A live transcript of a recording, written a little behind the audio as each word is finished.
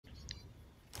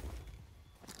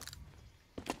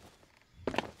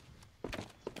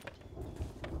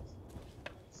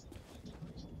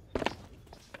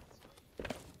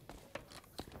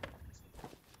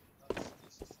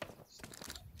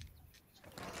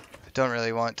don't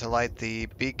really want to light the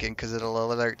beacon because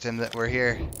it'll alert him that we're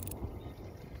here.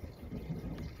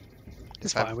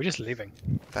 It's fine, we're just leaving.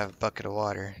 If I have a bucket of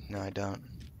water. No, I don't.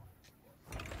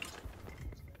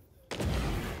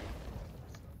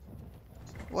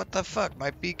 What the fuck?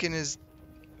 My beacon is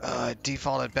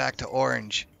defaulted back to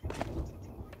orange.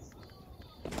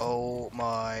 Oh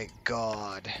my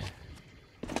god.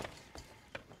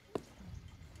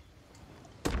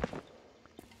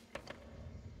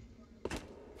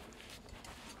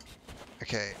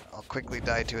 Okay, I'll quickly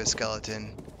die to a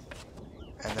skeleton,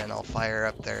 and then I'll fire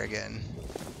up there again.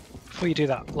 Before you do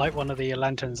that, light one of the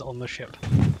lanterns on the ship.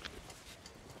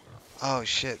 Oh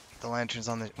shit, the lanterns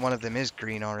on the... one of them is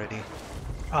green already.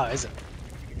 Ah, is it?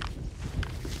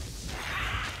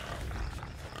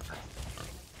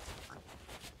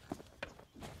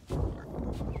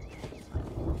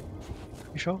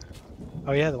 You sure?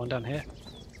 Oh yeah, the one down here.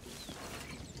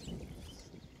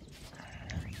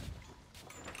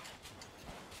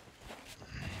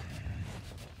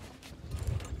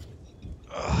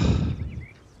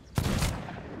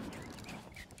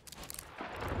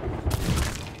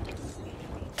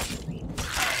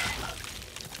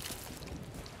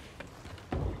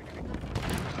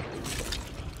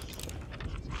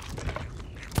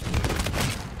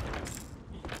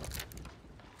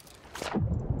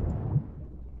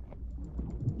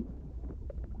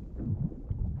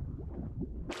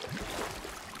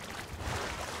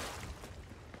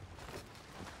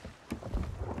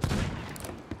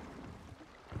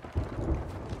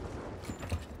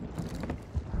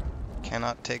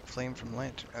 Cannot take flame from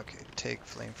lantern. Okay, take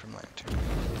flame from lantern.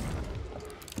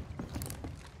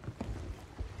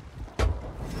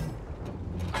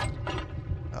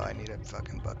 Oh, I need a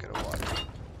fucking bucket of water.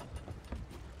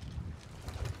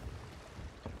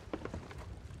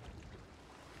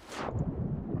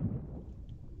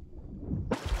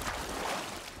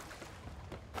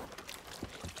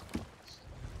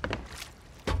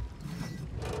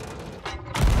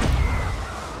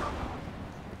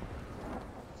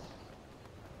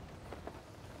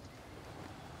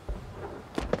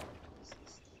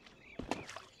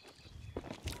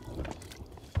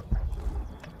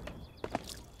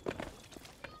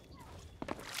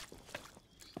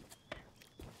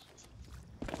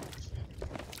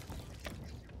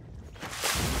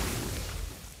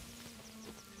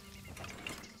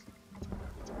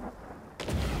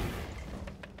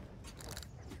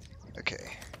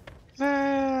 Okay.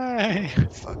 Hey!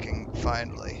 Fucking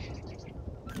finally.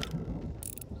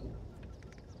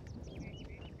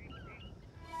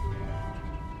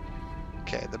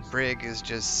 Okay, the brig is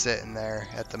just sitting there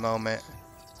at the moment,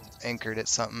 anchored at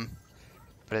something,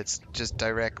 but it's just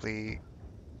directly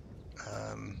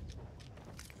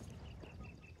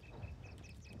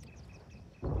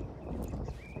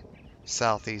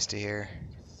southeast of here.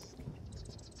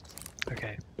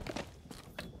 Okay.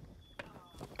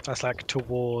 That's like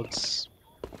towards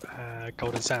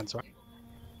Golden Sands, right?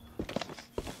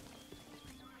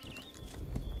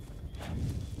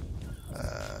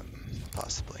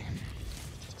 Possibly.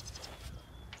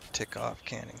 Tick off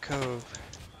Cannon Cove.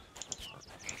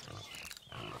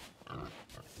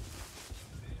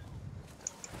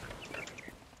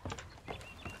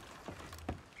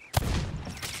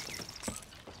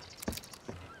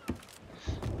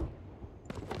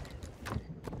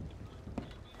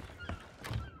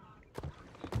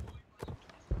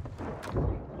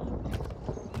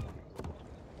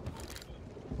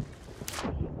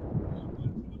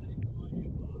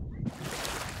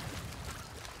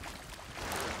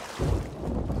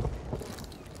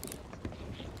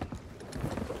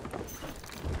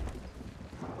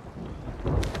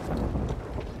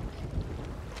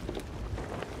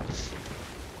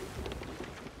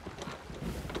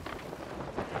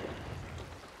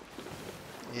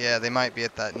 Yeah, they might be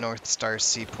at that North Star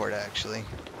seaport, actually.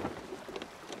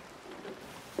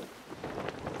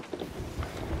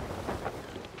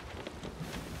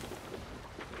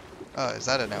 Oh, is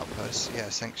that an outpost? Yeah,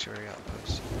 sanctuary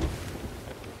outpost.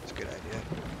 That's a good idea.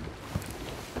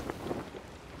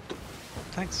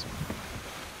 Thanks.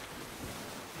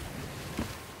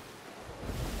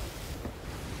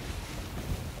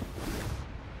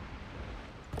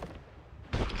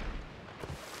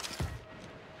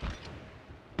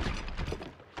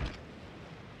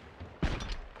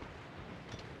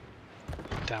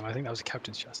 Damn, I think that was a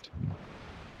captain's chest.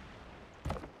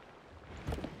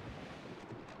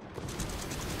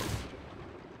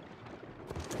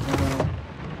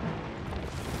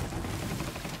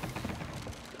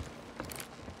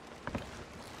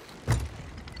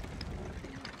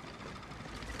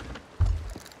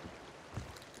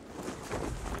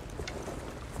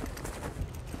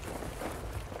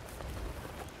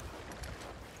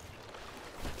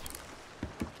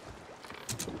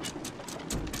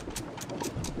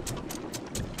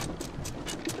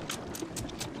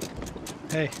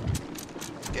 Hey,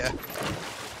 Yeah.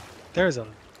 there's a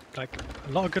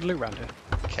lot of good loot around here.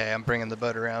 Okay, I'm bringing the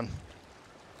boat around.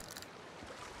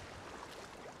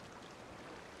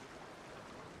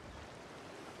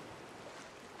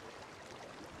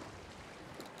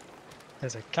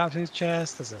 There's a captain's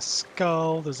chest, there's a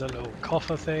skull, there's a little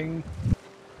coffer thing.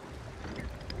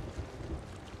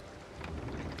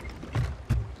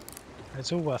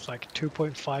 It's all worth like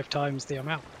 2.5 times the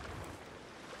amount.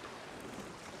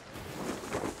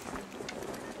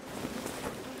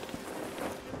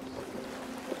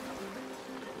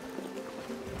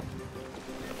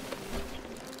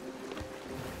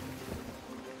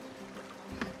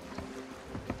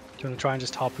 Do you want to try and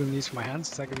just harpoon these from my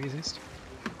hands? Is that the easiest?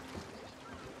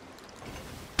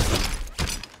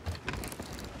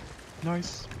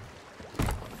 Nice.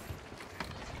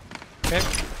 Okay.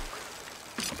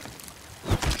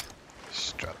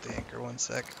 Just drop the anchor 1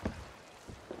 sec.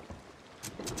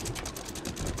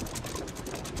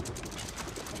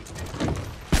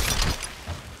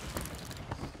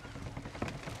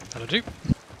 That'll do.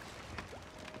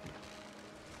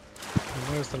 And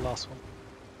where's the last one?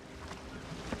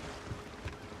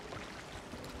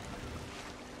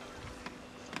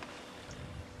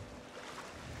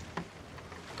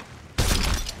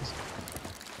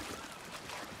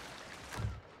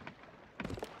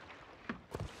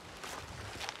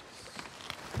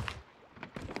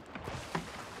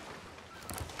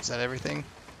 Is that everything?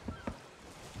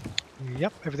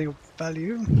 Yep, everything of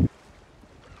value.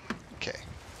 Okay.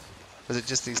 Was it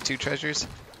just these 2 treasures?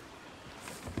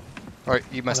 Or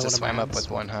you must have Another one swam of my up hands.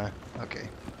 with one, huh? Okay.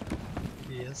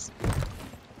 Yes.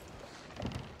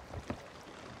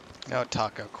 No,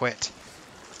 Taco, quit.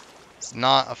 It's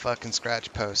not a fucking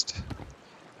scratch post.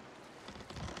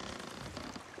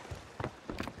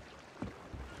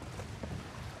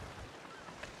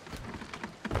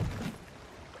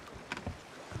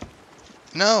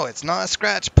 No, it's not a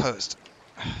scratch post.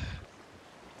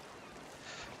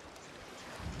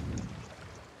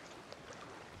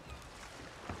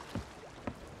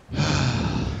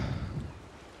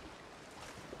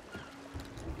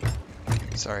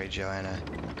 Sorry, Joanna.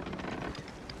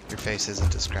 Your face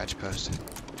isn't a scratch post.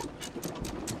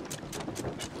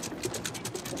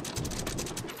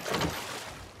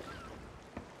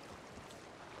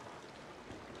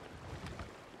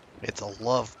 It's a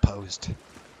love post.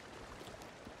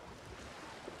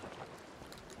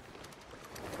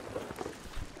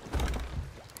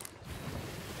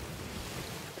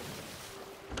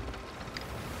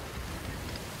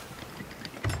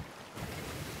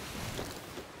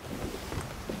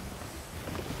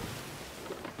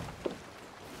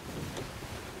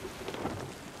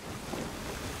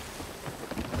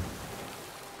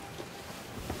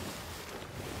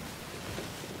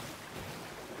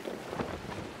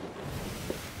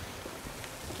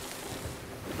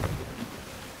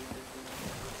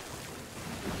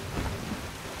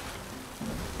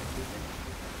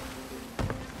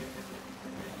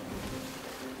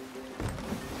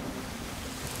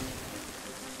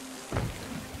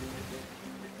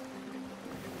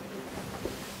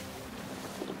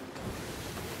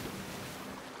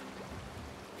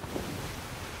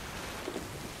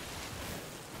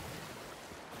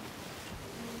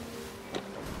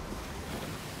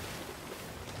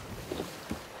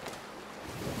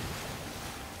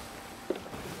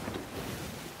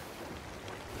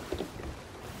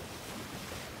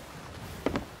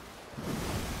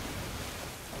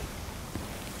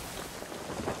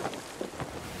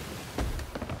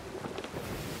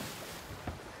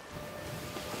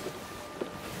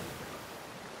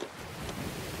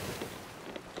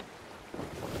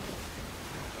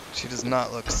 She does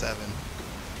not look 7.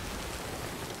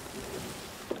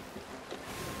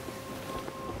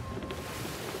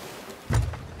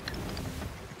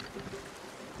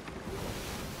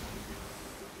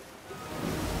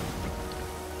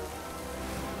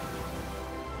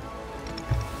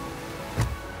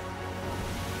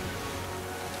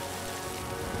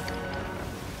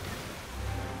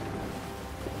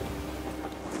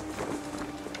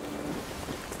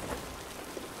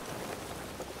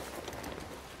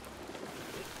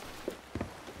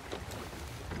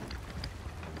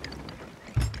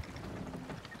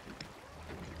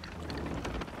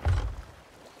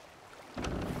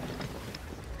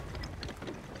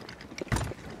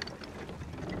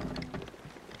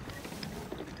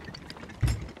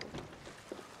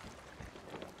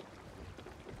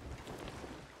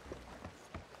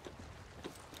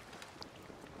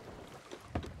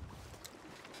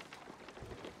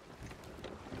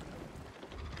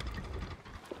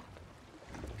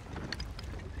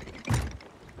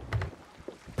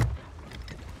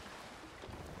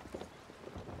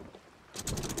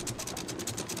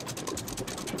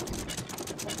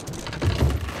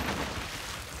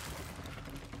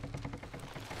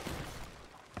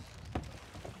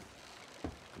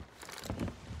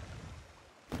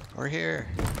 We're here.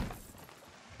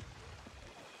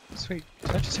 Sweet.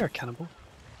 Did I just hear a cannonball?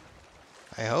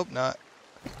 I hope not.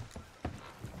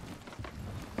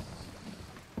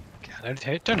 Okay,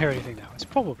 I don't hear anything now. It's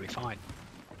probably fine.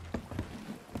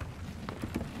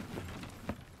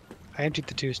 I emptied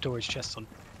the 2 storage chests on.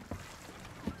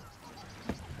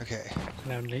 Okay,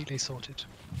 Now neatly sorted.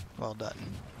 well done.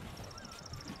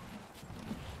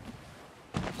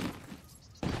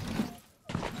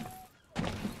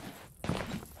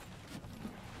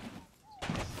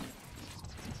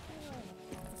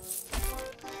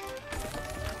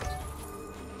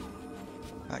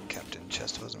 That captain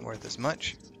chest wasn't worth as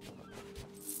much.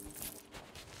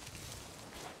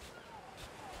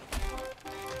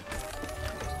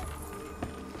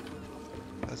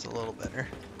 That's a little better.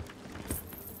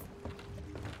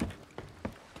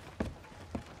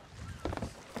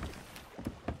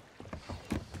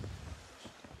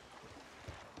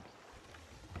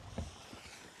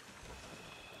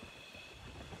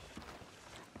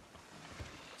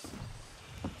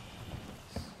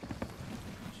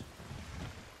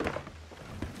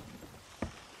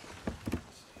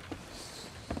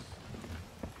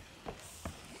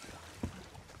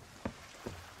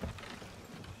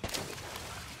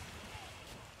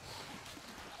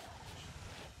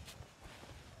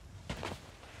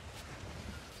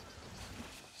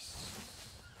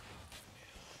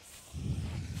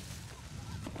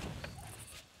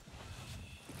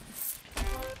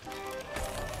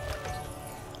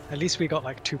 At least we got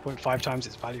like 2.5 times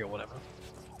its value or whatever.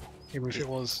 Even if it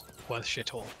was worth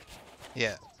shit all.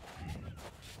 Yeah.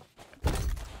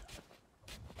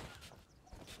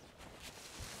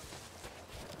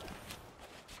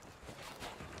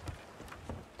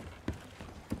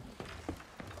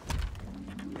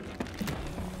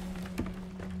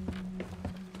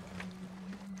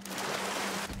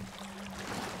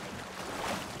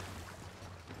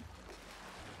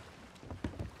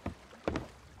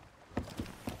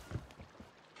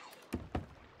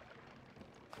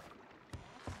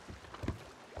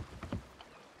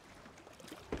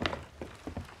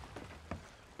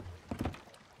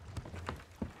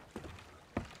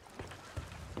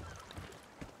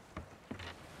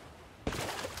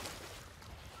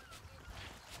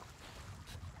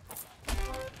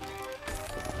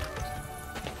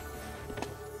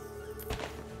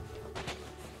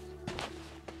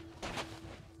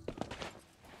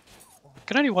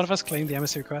 Can only one of us claim the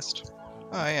emissary quest?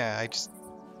 Oh yeah, I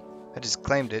just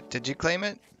claimed it. Did you claim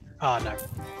it? Ah, no.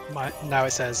 Now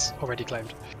it says already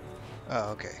claimed.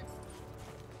 Oh, okay.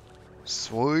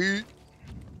 Sweet.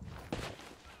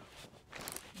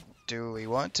 Do we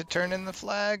want to turn in the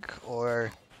flag, or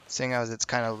seeing as it's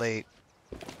kind of late,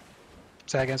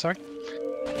 Say again, sorry?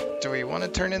 do we want to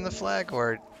turn in the flag,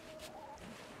 or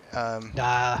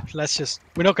Nah, let's just...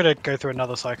 We're not going to go through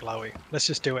another cycle, are we? Let's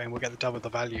just do it and we'll get the double the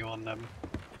value on them.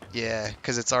 yeah,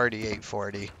 because it's already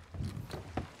 840.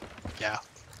 Yeah.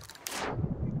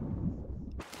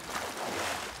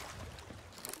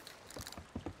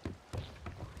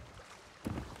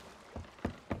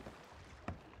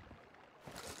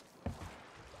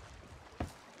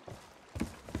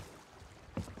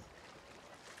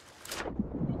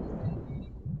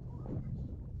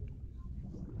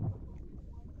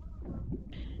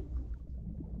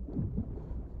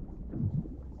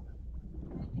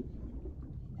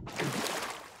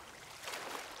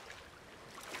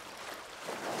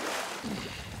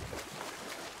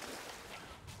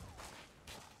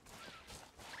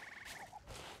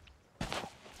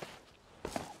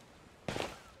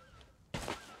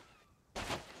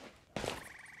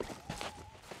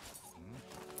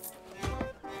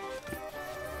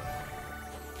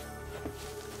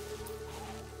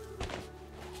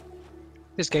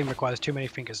 This game requires too many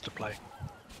fingers to play.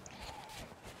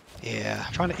 Yeah.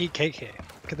 I'm trying to eat cake here.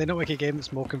 Could they not make a game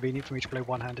that's more convenient for me to play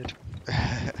one-handed?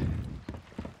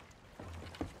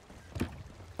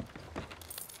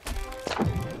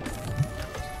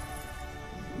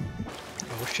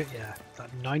 Oh shit, yeah. That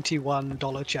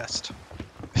 $91 chest.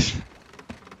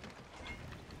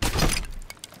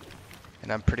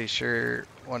 And I'm pretty sure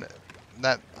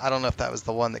I don't know if that was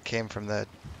the one that came from the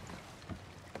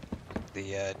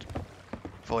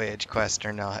voyage quest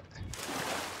or not.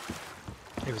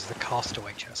 It was the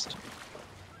castaway chest.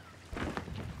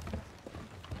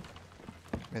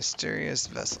 Mysterious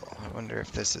vessel. I wonder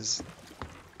if this is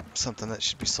something that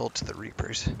should be sold to the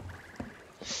Reapers.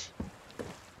 I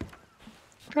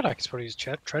feel like it's probably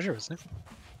just treasure, isn't it?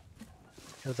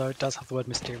 Although it does have the word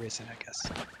mysterious in it, I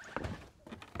guess.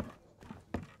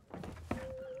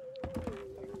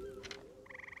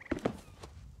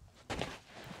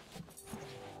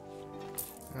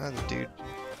 Oh, the dude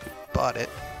bought it.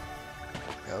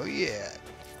 Oh yeah.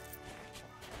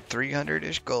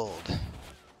 300-ish gold.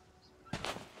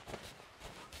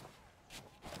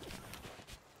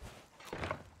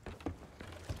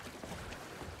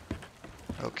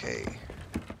 Okay.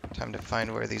 Time to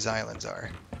find where these islands are.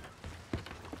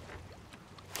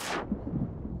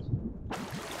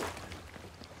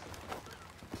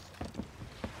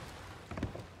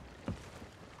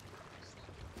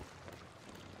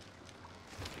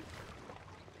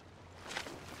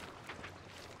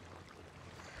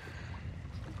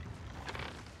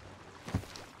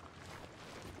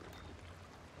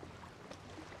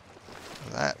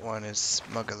 That one is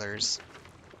Smuggler's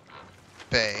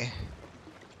Bay.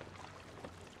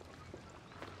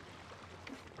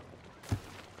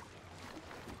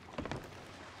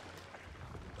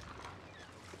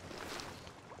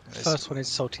 This First one is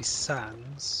Salty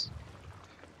Sands,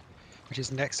 which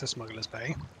is next to Smuggler's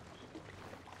Bay.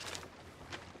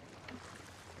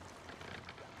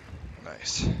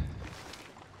 Nice.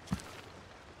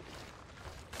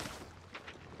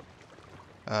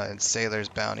 And Sailor's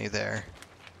Bounty there.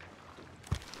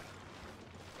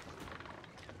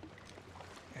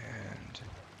 And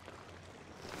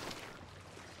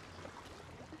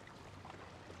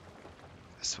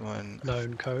this one,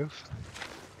 Lone Cove.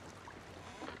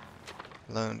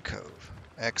 Lone Cove. Is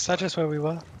that Excellent. just where we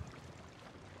were?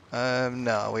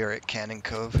 No, we were at Cannon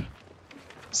Cove.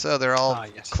 So they're all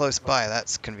Yes. close by.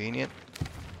 That's convenient.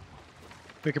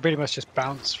 We could pretty much just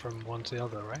bounce from one to the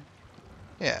other, right?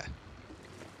 Yeah.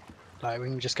 Like we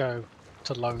can just go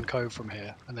to Lone Cove from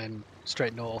here, and then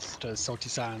straight north to Salty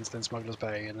Sands, then Smuggler's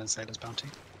Bay, and then Sailor's Bounty.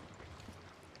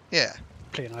 Yeah.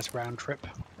 Pretty nice round trip.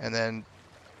 And then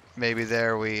maybe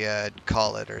there we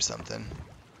call it or something.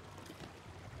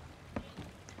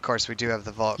 Of course, we do have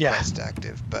the Vault Yeah. quest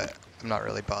active, but I'm not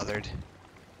really bothered.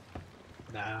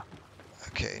 Nah.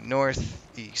 Okay,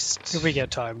 northeast. If we get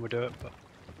time, we'll do it, but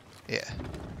Yeah.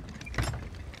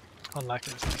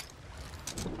 unlikely.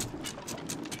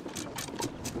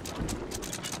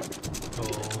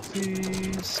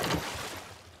 Northeast.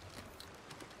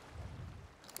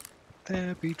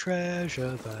 There be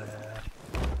treasure there.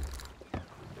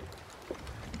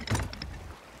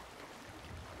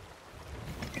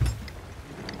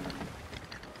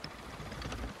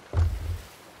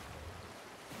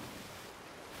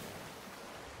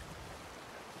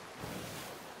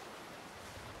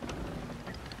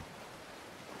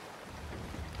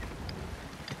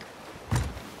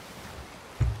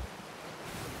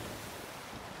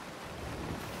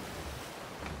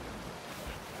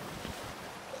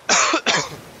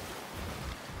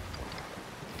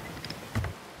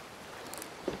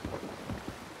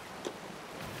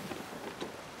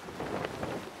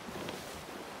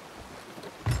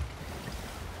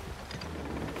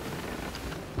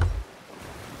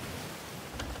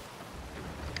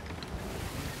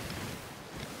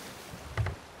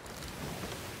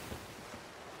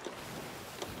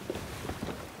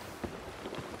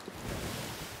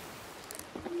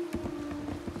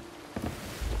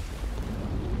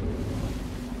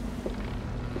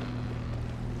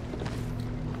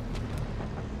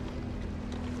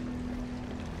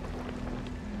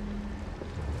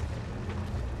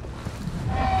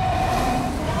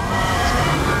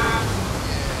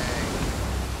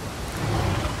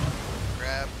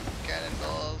 Grab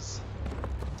cannonballs.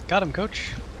 Got him,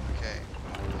 coach. Okay.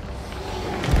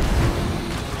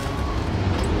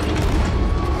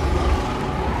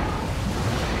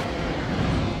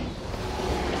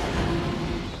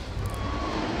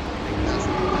 I think that's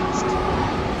the best.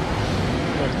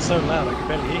 God, it's so loud I can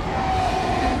barely hear you.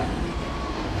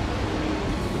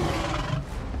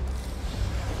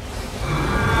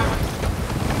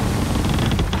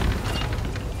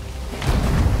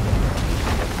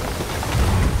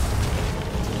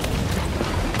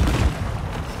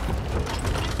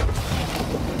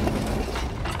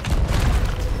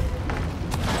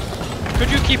 Could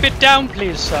you keep it down,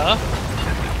 please, sir?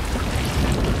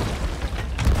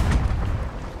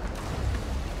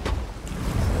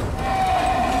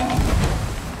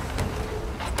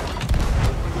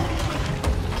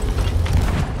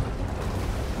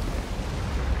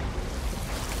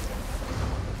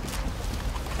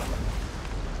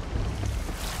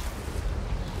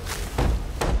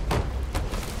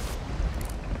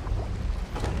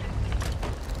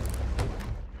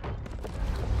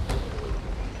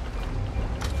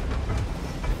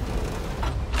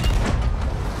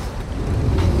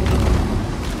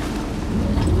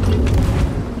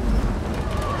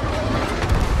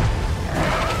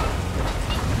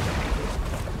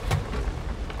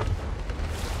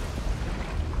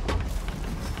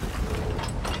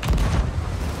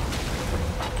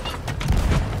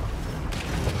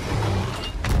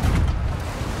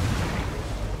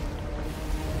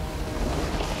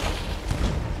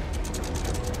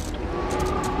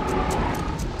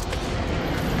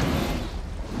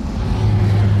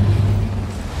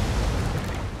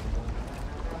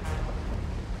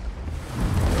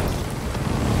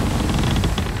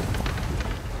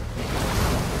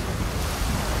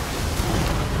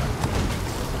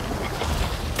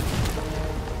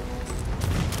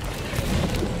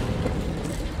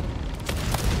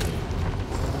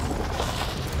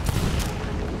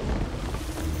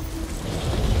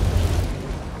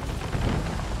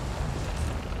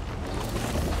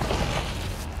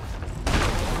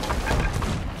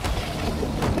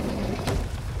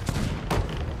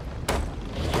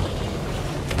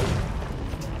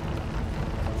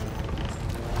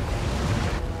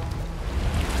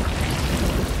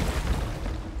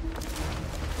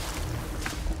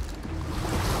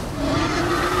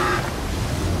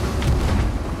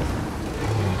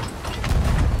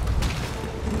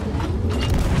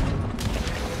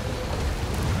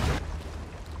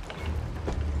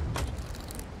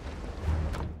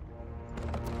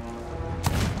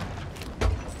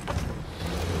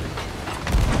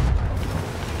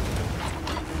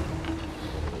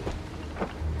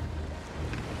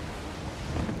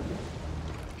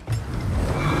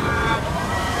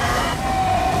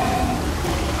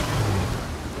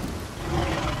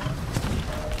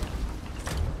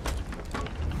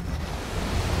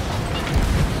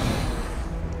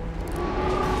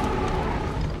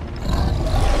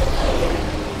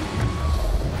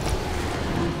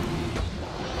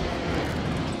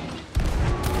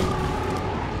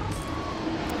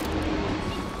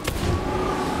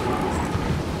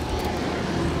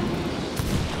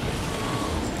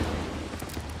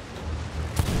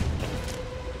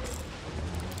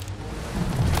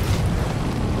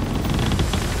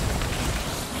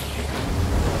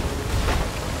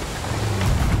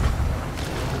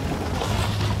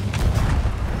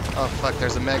 Oh fuck,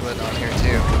 there's a Megladon here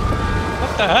too.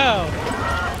 What the hell?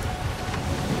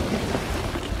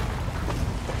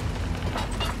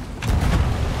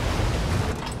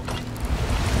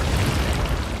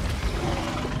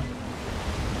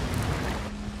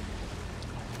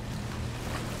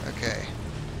 Okay.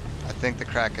 I think the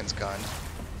Kraken's gone.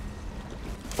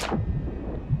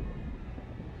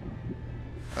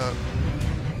 Oh.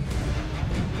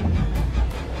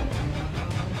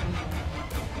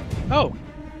 Oh.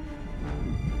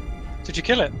 Did you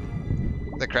kill it?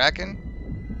 The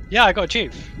Kraken? Yeah, I got a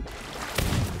chief.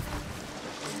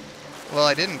 Well,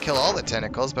 I didn't kill all the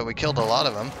tentacles, but we killed a lot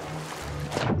of them.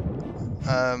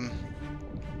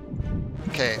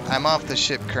 Okay, I'm off the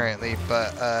ship currently,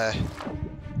 but I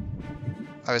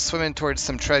was swimming towards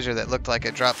some treasure that looked like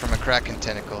it dropped from a Kraken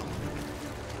tentacle.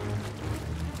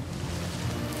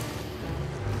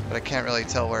 But I can't really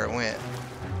tell where it went.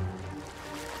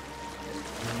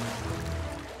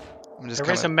 I'm just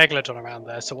There is a coming. Megladon around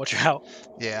there, so watch out.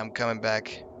 Yeah, I'm coming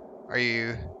back. Are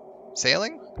you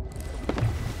sailing?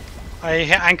 I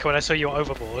hit anchor when I saw you were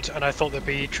overboard, and I thought there'd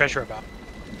be treasure about.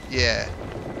 Yeah.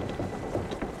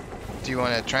 Do you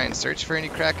want to try and search for any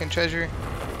Kraken treasure?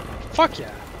 Fuck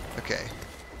yeah. Okay.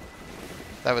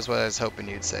 That was what I was hoping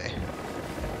you'd say.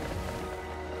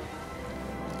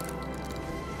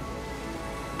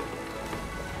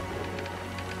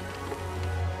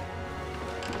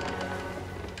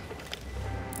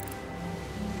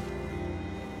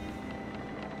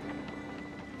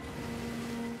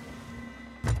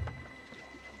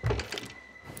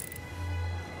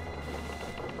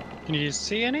 Can you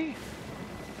see any?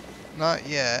 Not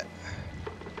yet.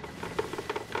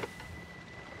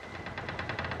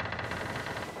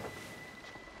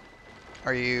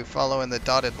 Are you following the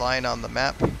dotted line on the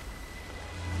map?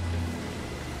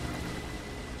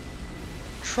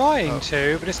 Trying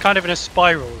to, but it's kind of in a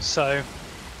spiral, so...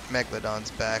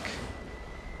 Megladon's back.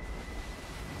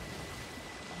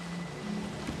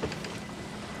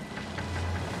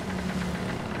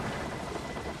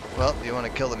 Well, do you want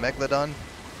to kill the Megladon?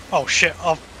 Oh shit,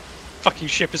 our fucking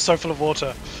ship is so full of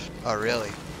water. Oh, really?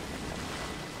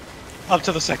 Up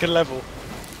to the second level.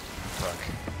 Fuck.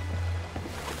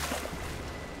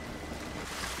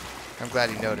 I'm glad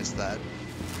you noticed that.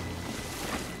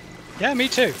 Yeah, me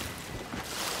too.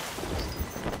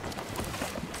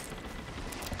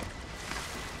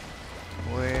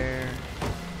 Where?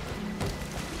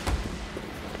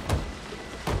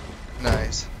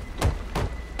 Nice.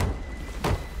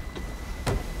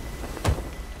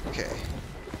 Okay.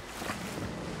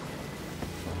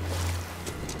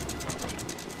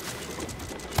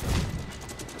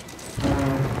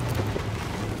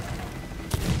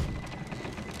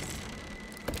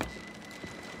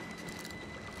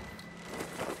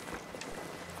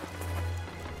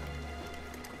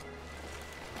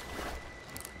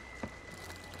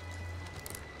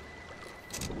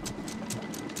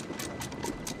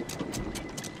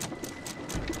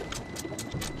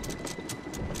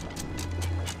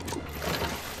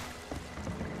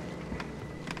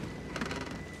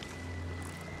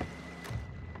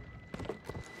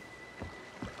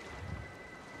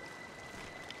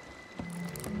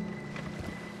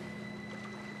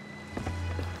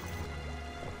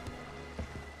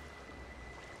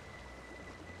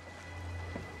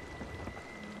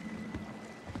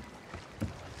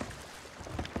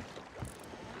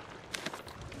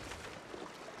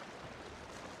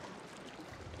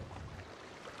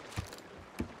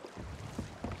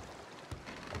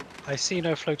 I see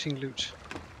no floating loot.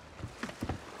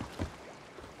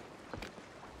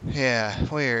 Yeah,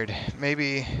 weird.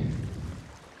 Maybe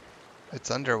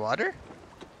it's underwater?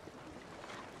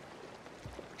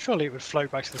 Surely it would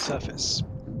float back to the surface.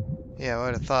 Yeah, I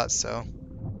would have thought so.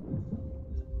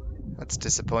 That's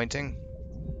disappointing.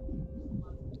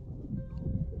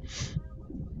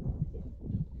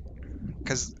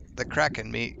 Because the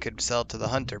Kraken meat could sell to the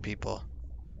hunter people.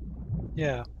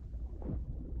 Yeah.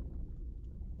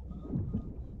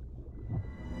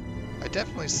 I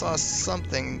definitely saw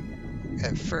something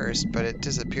at first, but it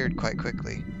disappeared quite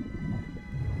quickly.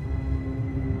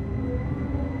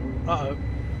 Uh-oh.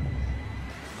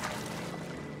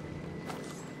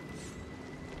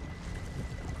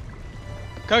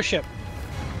 Go ship.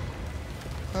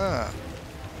 Huh.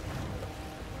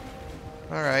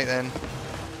 Alright then.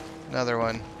 Another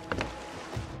one.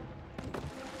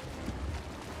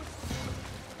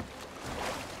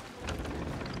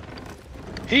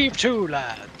 Heave to,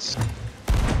 lads.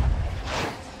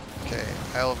 Okay,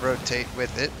 I'll rotate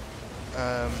with it.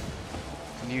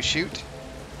 Can you shoot?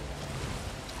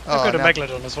 I've got a now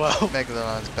Megalodon as well.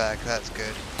 Megalodon's back, that's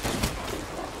good.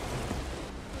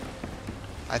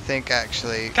 I think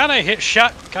actually Can I hit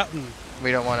shot, Captain?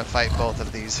 we don't want to fight both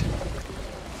of these.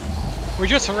 We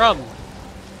just run.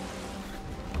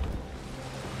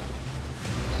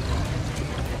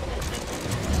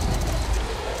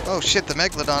 Oh shit, the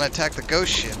Megladon attacked the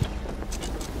ghost ship.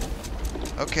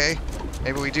 Okay,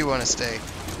 maybe we do want to stay.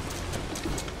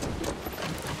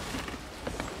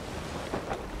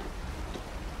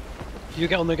 You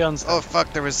get on the guns then. Oh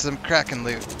fuck, there was some Kraken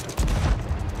loot.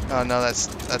 Oh no,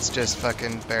 that's just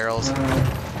fucking barrels.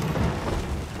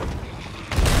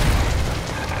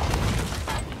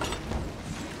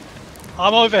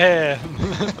 I'm over here.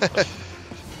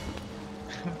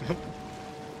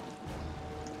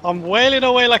 I'm wailing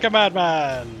away like a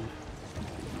madman.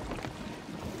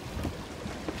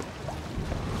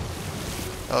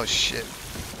 Oh shit.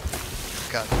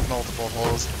 Got multiple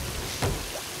holes.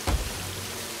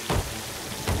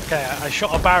 Okay, I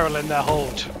shot a barrel in their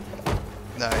hold.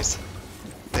 Nice.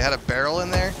 They had a barrel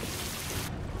in there?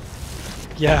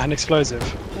 Yeah, an explosive.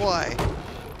 Why?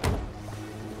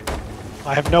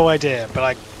 I have no idea, but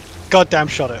I goddamn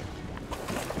shot it.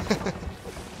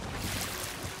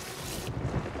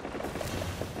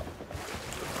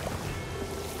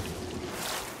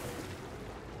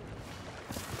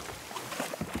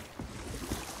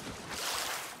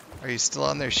 Are you still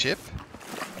on their ship?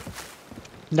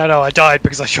 No, I died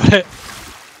because I shot it.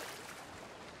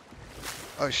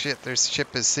 Oh shit, their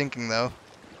ship is sinking though.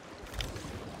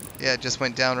 Yeah, it just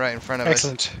went down right in front of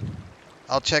Excellent. us.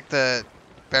 I'll check the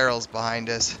barrels behind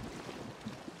us.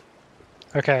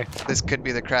 Okay. This could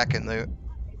be the Kraken loot.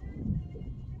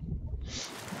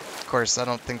 Of course, I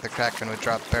don't think the Kraken would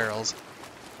drop barrels.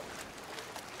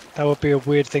 That would be a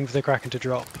weird thing for the Kraken to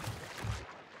drop.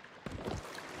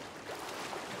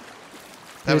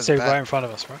 That You'd was say bad. right in front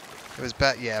of us, right? It was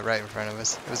bad. Yeah, right in front of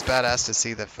us. It was badass to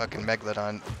see the fucking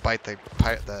Megladon bite the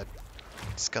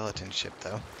skeleton ship,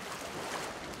 though.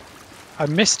 I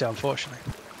missed it, unfortunately.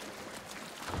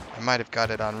 I might have got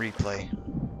it on replay.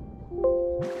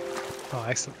 Oh,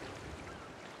 excellent.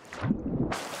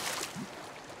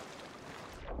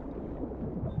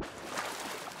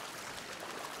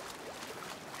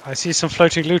 I see some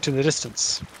floating loot in the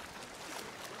distance.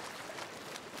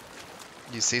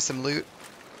 You see some loot?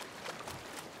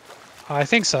 I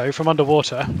think so, from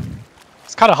underwater.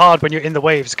 It's kind of hard when you're in the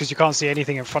waves because you can't see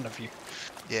anything in front of you.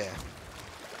 Yeah.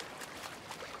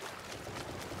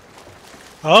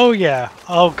 Oh yeah.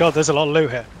 Oh god, there's a lot of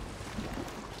loot here.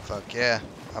 Fuck yeah.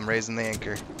 I'm raising the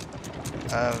anchor.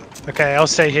 Okay, I'll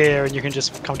stay here and you can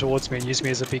just come towards me and use me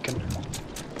as a beacon.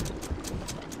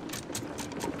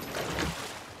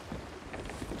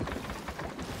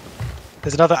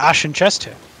 There's another ashen chest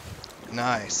here.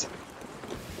 Nice.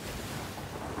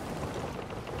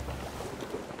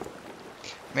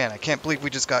 Man, I can't believe we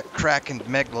just got Kraken,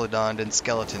 Megalodon, and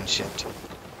skeleton shipped.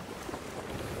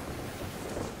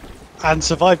 And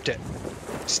survived it.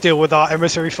 Still with our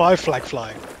Emissary 5 flag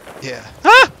flying. Yeah.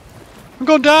 Ah! I'm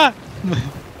gonna die!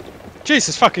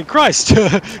 Jesus fucking Christ!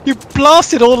 You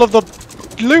blasted all of the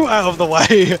loot out of the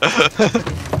way!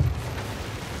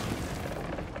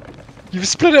 You've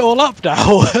split it all up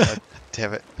now!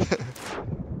 Damn it.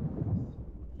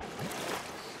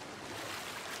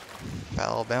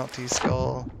 Foul bounty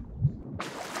skull.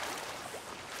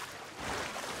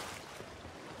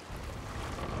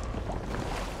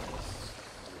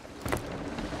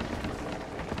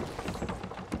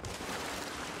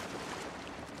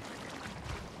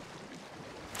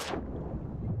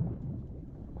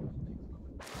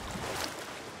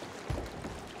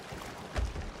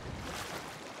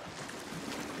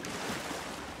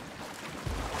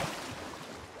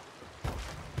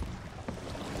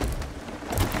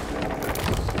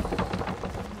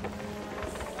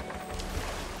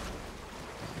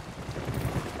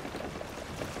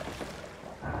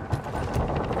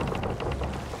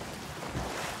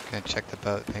 Gonna check the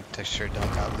boat, make sure it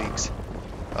don't got leaks.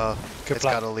 Oh, Good it's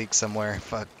plan. got a leak somewhere.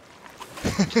 Fuck.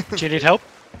 Do you need help?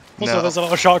 Also, No. there's a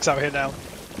lot of sharks out here now.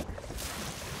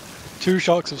 2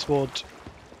 sharks have spawned.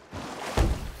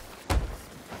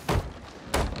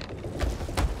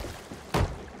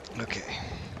 Okay.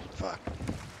 Fuck.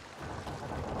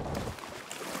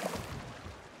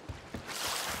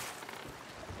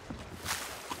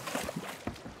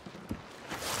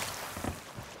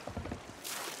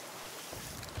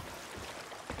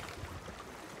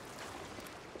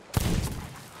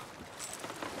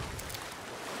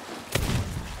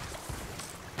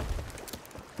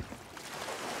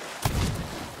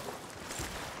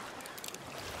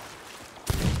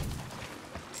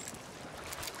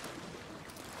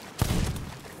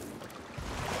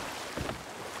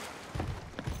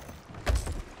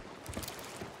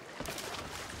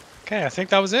 Okay, I think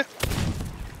that was it.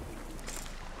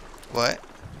 What?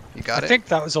 You got I it? think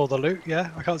that was all the loot,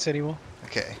 yeah. I can't see any more.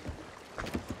 Okay.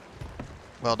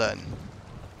 Well done.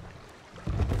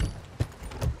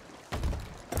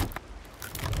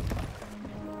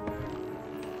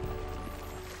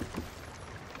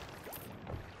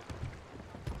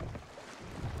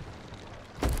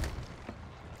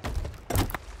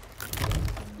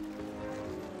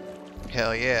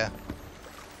 Hell yeah.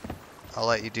 I'll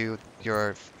let you do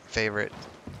your favorite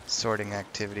sorting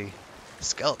activity.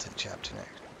 Skeleton chapter next.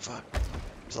 Fuck.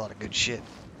 There's a lot of good shit.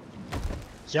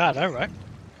 Yeah, I know, right?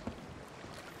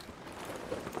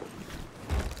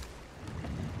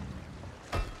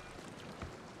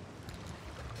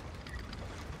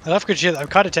 I love good shit. I'm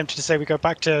kind of tempted to say we go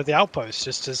back to the outpost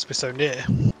just as we're so near.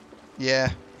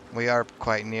 Yeah, we are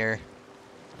quite near.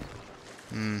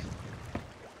 Hmm,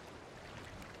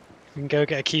 We can go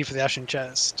get a key for the ashen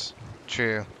chest.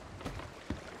 true.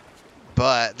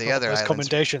 But the Fill up other those island's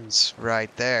commendations.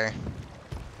 right there.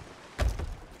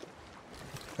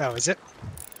 Oh, is it?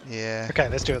 Yeah. Okay,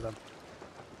 let's do it then.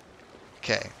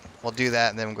 Okay, we'll do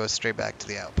that and then we'll go straight back to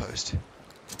the outpost.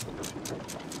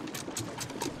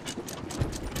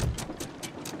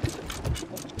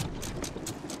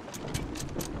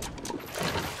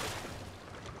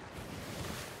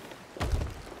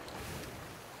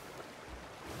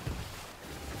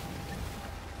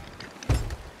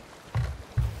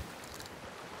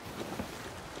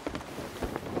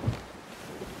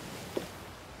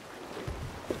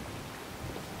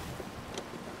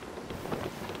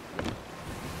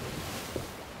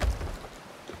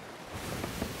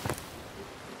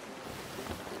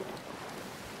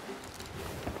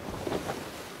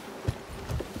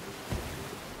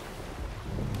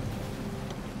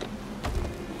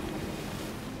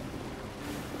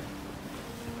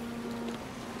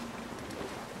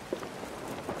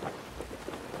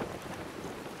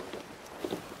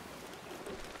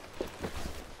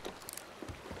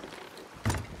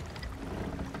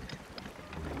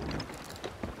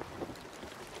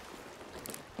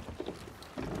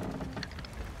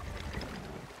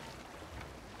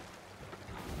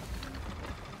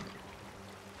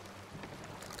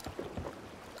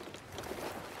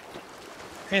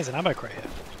 Hey, there's an ammo crate here.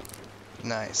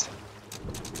 Nice.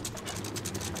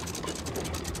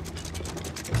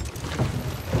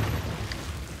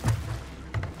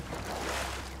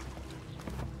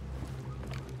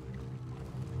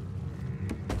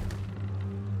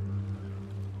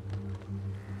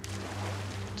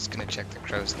 Just gonna check the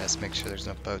crow's nest, make sure there's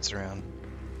no boats around.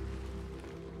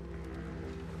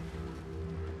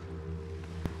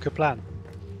 Good plan.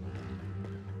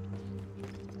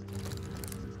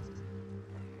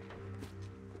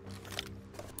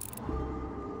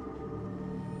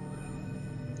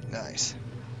 Nice.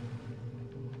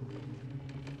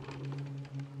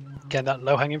 Getting that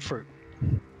low-hanging fruit.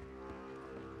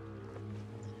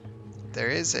 There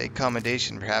is a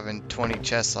commendation for having 20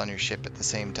 chests on your ship at the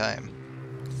same time,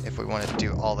 if we wanted to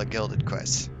do all the gilded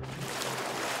quests.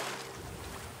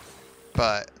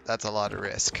 But that's a lot of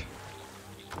risk.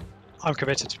 I'm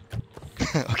committed.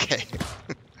 Okay.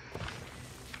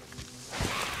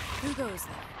 Who goes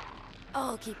there?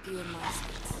 I'll keep you in my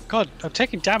sights. God, I'm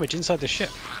taking damage inside the ship.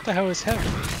 What the hell is him?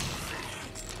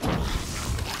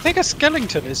 I think a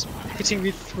skeleton is hitting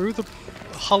me through the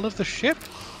hull of the ship.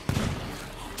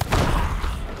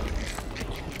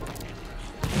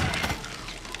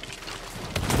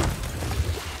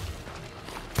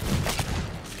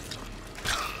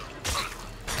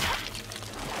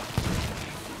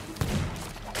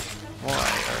 Why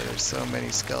are there so many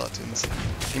skeletons?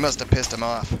 He must have pissed him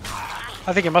off.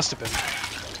 I think it must have been.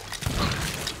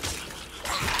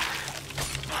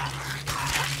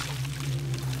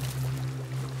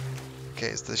 Okay,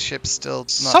 is the ship still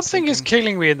not Something is sinking?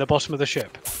 killing me in the bottom of the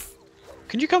ship.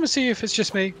 Can you come and see if it's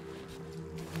just me?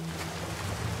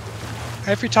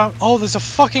 Every time... Oh, there's a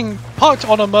fucking... Parked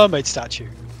on a mermaid statue.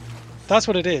 That's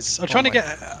what it is. I'm trying to my-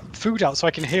 get food out so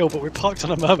I can heal, but we're parked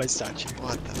on a mermaid statue.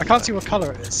 What the I can't fuck? see what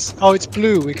colour it is. Oh, it's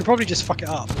blue. We could probably just fuck it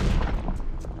up.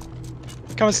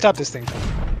 Come and stab this thing.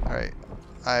 Alright.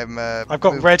 I've I've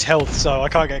got red health, so I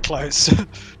can't get close.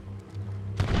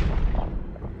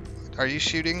 Are you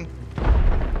shooting?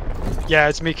 Yeah,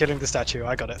 it's me killing the statue.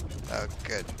 I got it. Oh,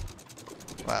 good.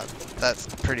 Wow, that's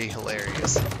pretty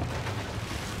hilarious.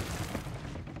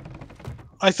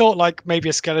 I thought like maybe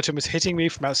a skeleton was hitting me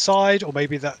from outside, or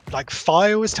maybe that like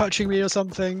fire was touching me or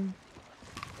something.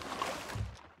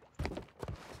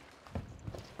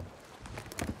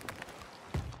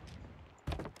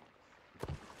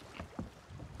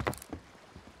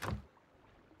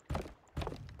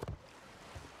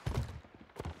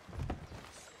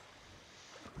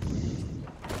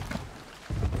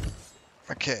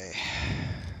 Okay.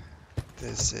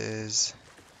 This is...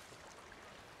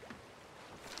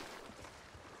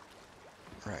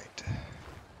 right.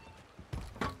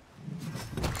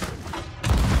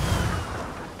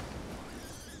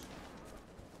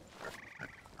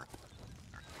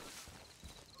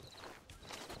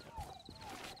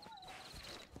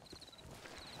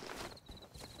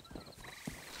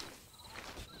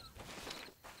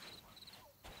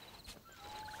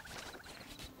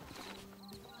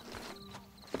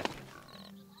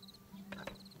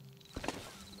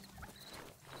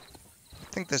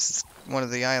 I think this is one of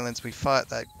the islands we fought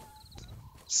that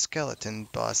skeleton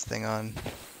boss thing on.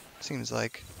 Seems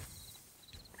like.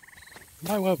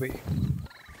 Might well be.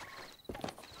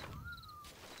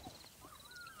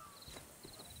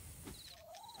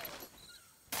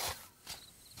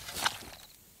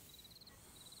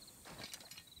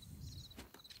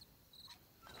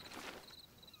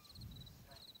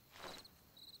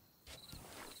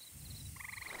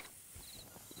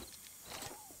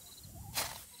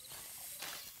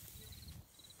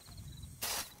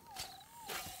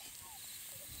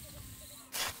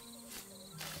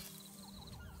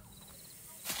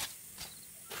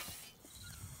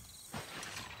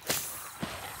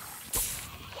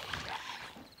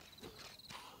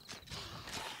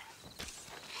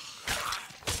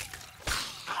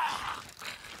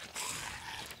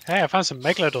 Hey, I found some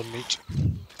Megladon meat.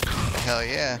 Hell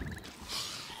yeah.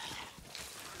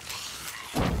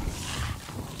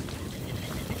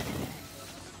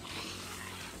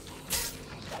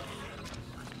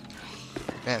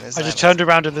 Man, this I just island's- turned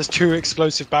around and there's 2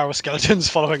 explosive barrel skeletons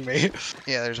following me.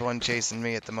 Yeah, there's one chasing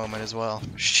me at the moment as well.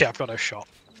 Shit, I've got no shot.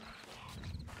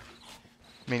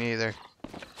 Me neither.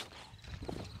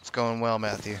 It's going well,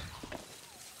 Matthew.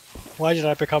 Why did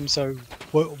I become so...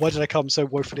 Why did I come so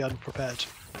woefully unprepared?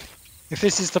 If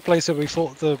this is the place where we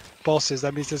fought the bosses,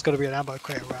 that means there's got to be an ammo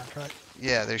crate around, right?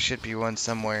 Yeah, there should be one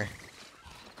somewhere.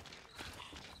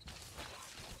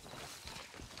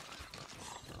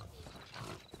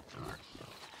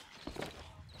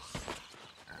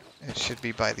 It should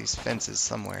be by these fences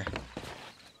somewhere.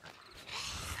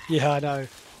 Yeah, I know.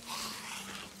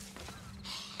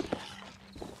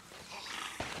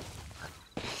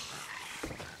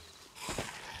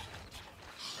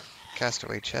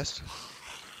 Castaway chest.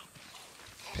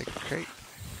 Pick crate.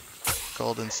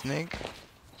 Golden snake.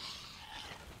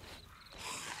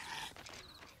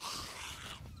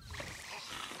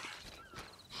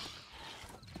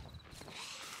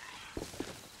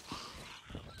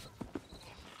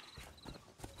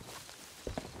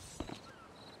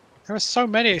 There are so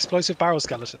many explosive barrel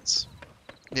skeletons.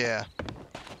 Yeah.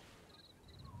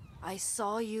 I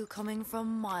saw you coming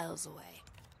from miles away.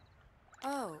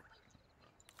 Oh.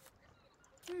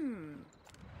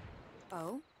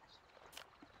 Oh?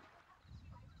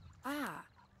 Ah.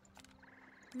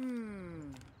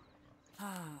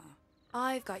 Ah.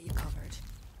 I've got you covered.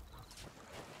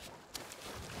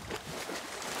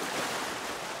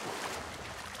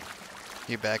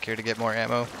 You back here to get more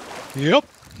ammo? Yep.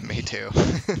 Me too.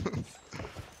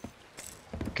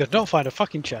 Could not find a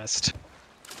fucking chest.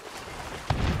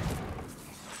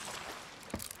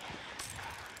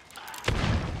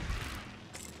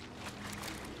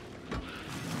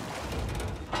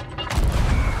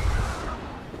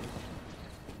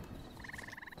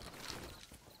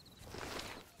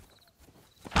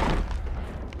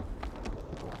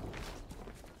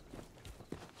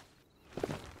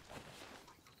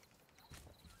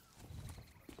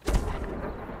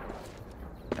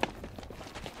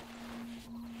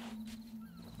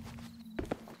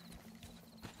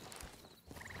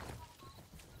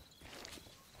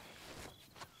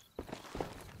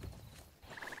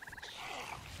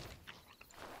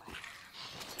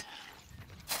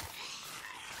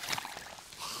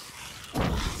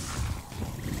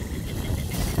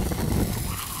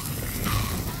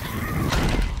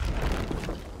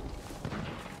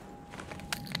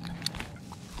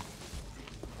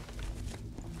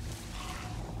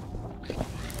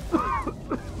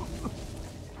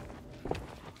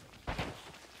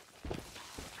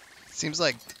 Seems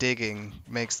like digging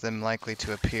makes them likely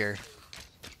to appear.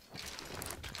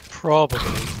 Probably.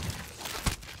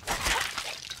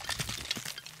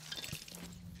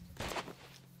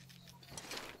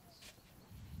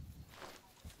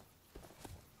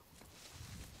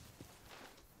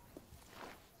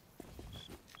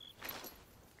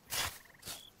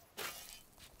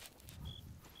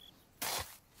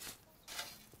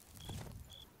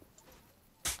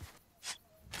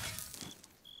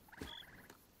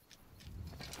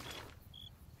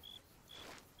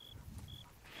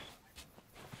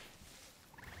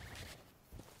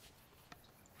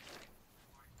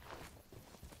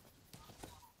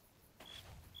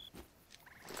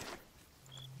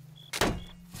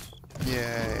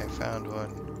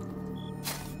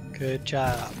 Good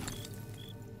job.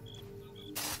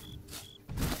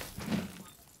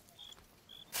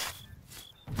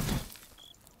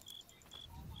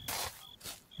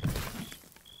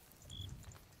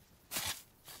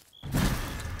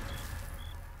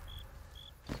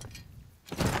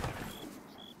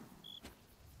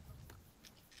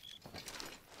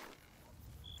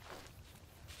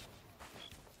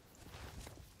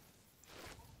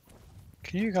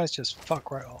 Can you guys just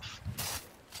fuck right off?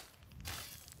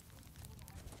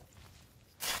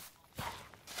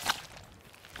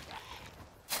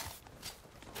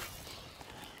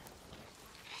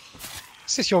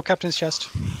 Is this your captain's chest?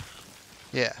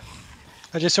 Yeah.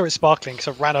 I just saw it sparkling,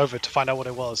 so I ran over to find out what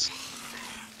it was.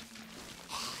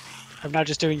 I'm now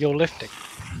just doing your lifting.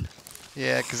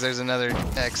 Yeah, because there's another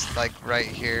X like right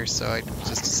here, so I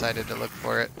just decided to look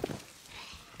for it.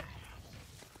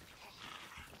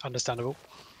 Understandable.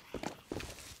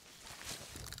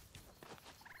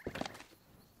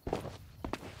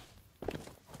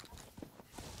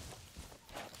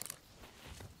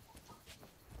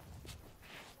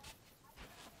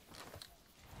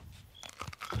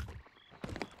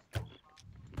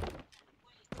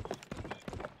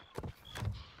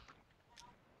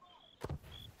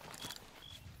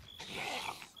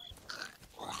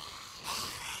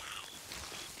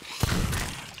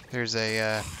 There's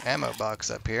a ammo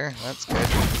box up here. That's good.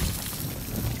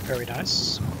 Very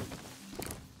nice.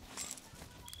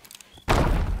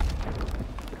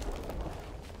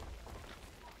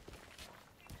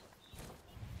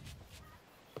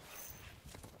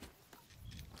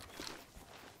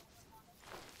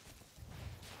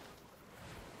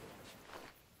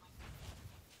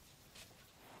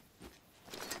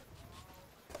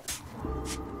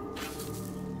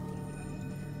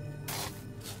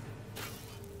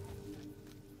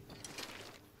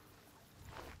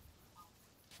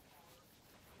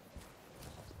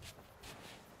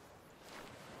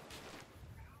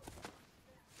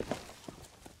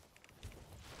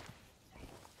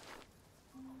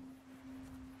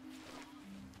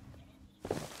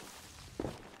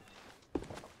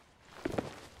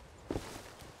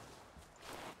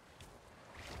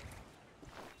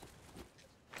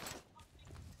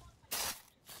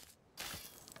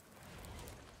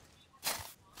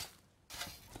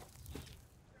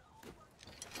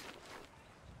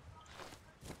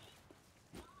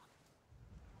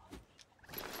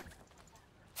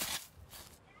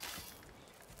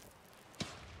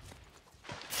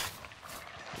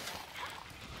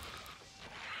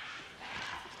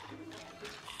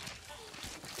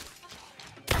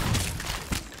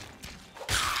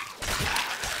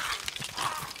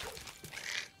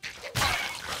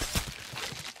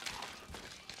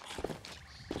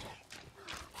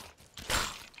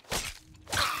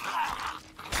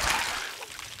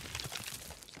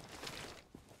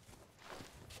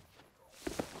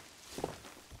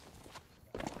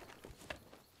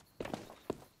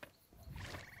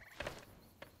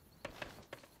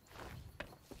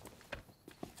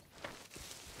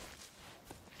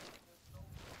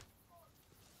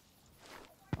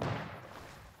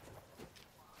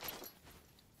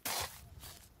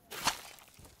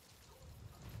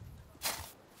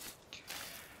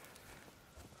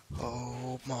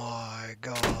 Oh my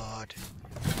god.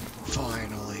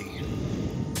 Finally.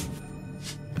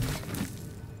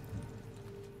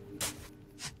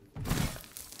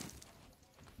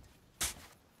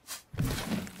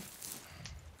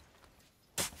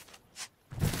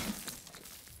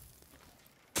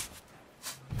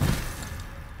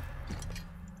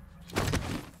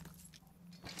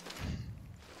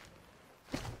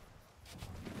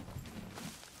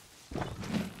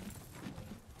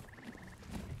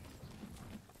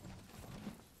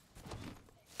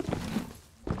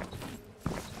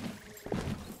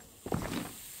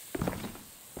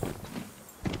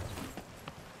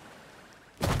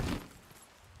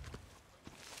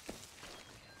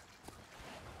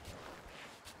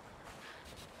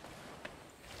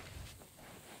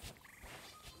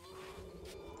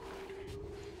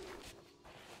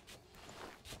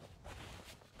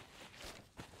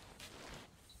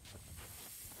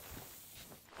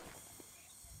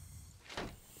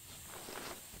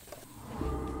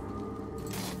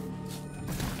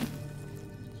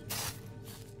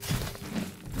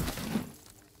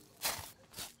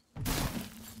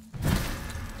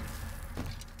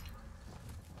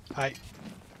 Hi.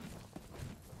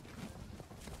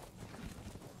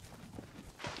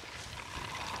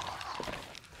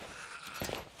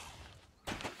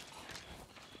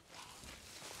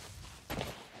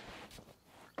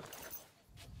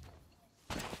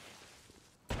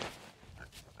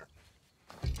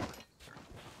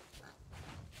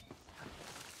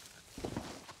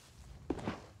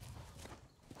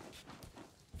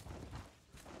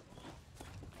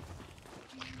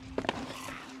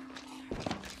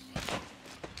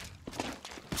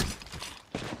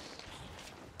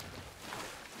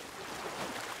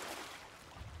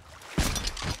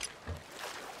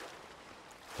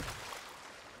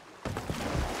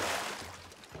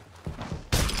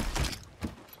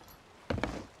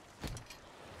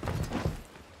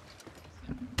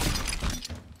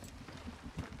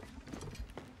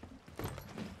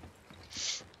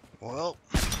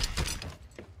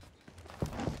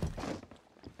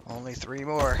 Only 3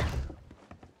 more.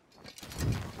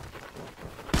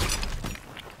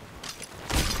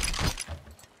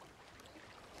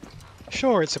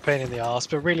 Sure, it's a pain in the ass,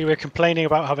 but really we're complaining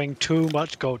about having too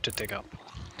much gold to dig up.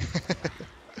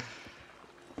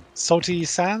 Salty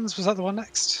Sands, was that the one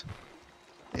next?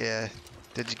 Yeah.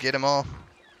 Did you get them all?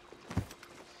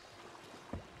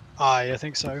 I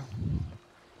think so.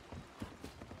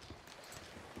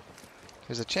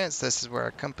 There's a chance this is where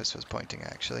our compass was pointing,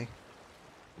 actually.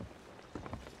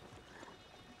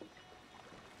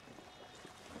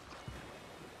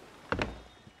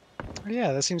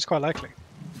 Yeah, that seems quite likely.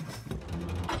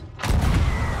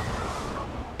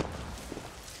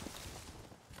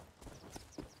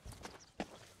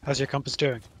 How's your compass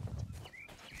doing?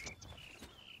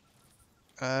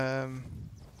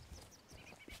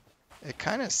 It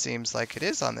kind of seems like it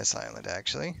is on this island,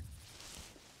 actually.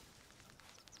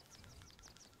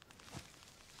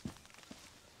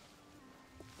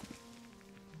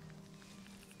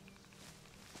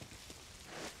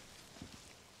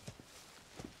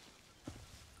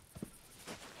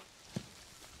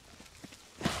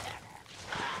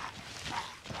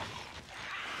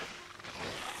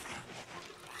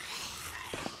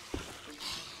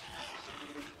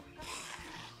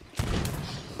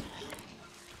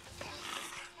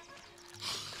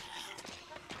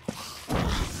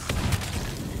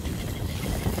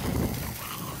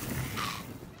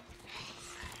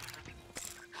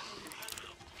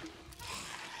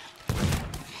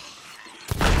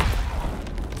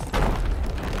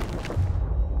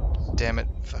 Damn it,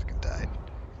 fucking died.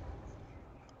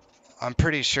 I'm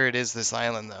pretty sure it is this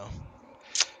island, though.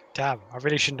 Damn, I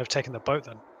really shouldn't have taken the boat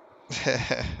then.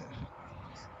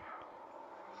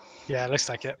 Yeah, it looks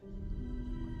like it.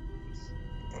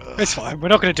 It's fine, we're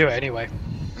not going to do it anyway.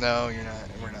 No, you're not.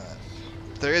 We're not.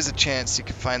 There is a chance you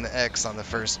can find the X on the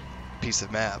first piece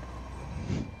of map.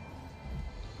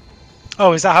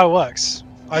 Oh, is that how it works?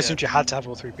 I Yeah. assumed you had to have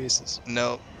all 3 pieces.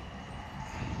 No.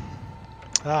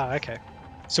 Ah, okay.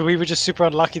 So we were just super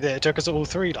unlucky that it took us all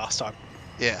 3 last time.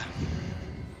 Yeah.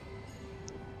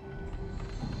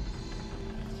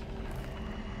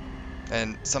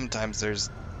 And sometimes there's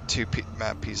 2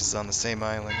 map pieces on the same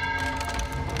island.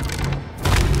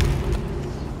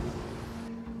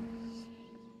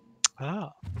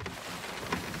 Ah.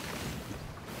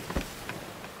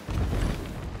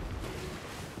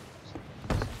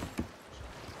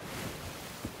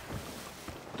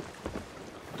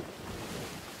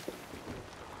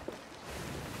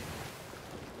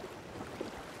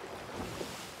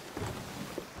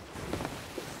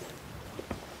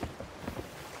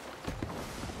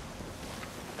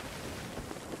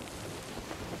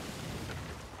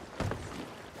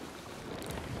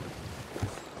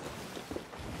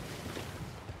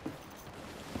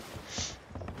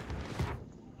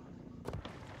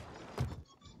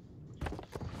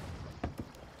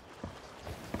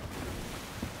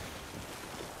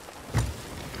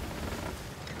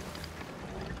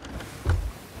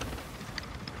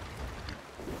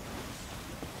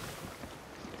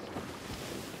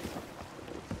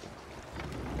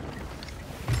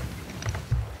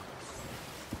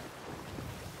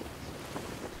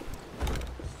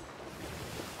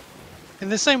 In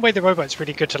the same way, the robot's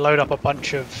really good to load up a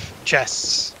bunch of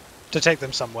chests to take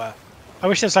them somewhere. I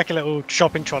wish there's like a little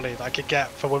shopping trolley that I could get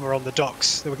for when we're on the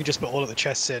docks that we can just put all of the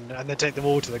chests in and then take them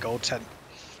all to the gold tent.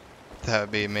 That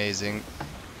would be amazing.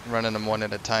 Running them one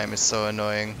at a time is so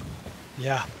annoying.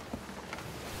 Yeah.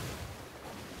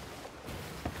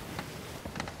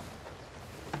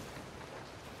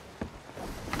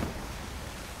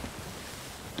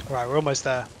 Right, we're almost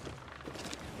there.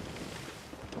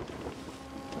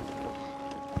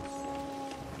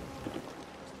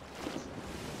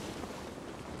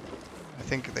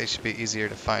 I think they should be easier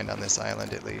to find on this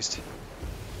island at least.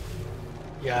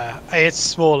 Yeah, A, it's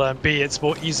smaller, and B, it's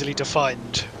more easily to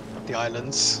find the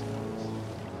islands.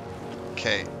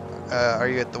 Okay. Are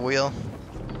you at the wheel?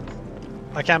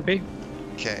 I can be.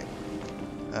 Okay.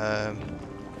 Have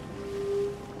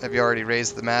you already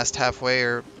raised the mast halfway,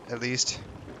 or at least?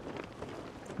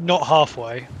 Not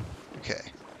halfway. Okay.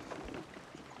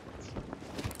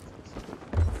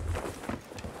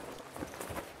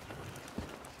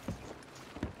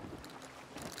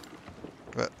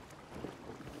 But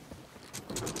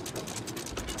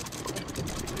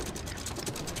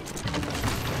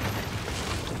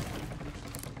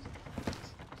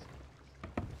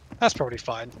That's probably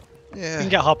fine. You yeah. can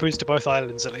get harpoons to both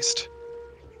islands at least.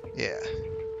 Yeah.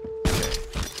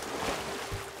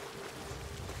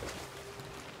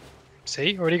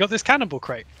 See, already got this cannonball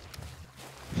crate.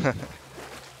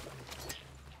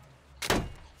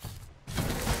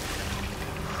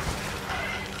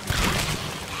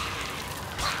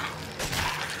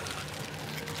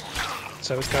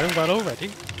 So it's going well already.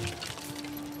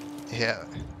 Yeah.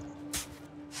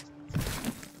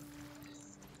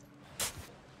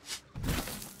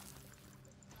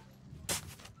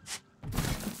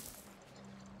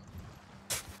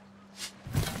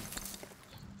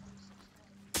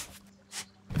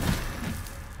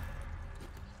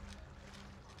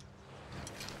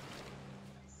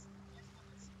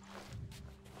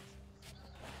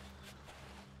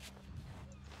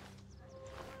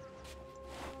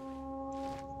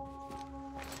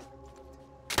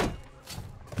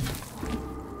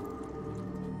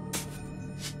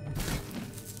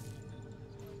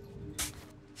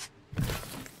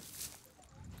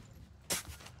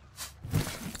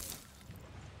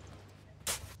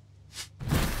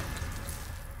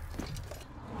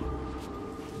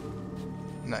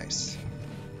 Nice.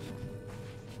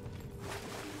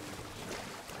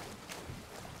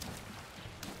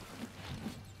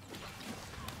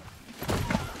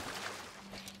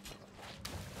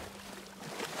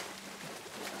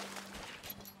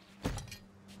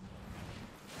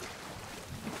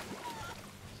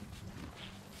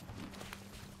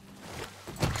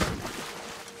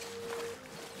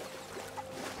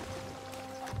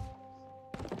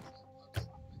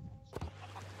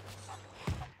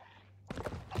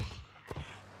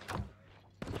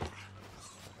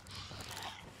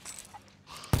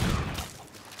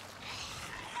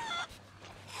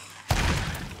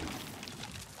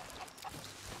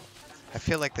 I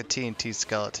feel like the TNT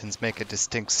skeletons make a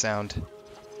distinct sound.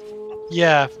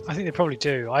 Yeah, I think they probably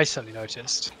do. I certainly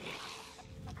noticed.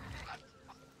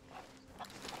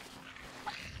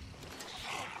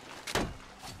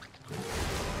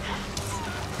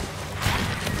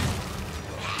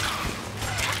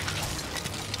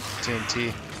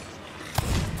 TNT.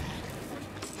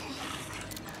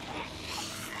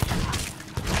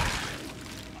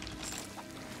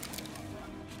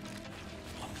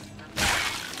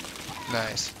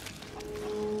 Nice.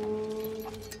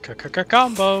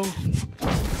 Combo.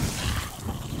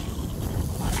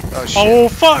 Oh shit. Oh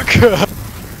fuck!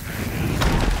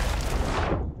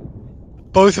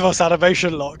 Both of us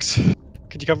animation locked.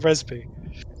 Could you come res me?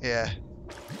 Yeah.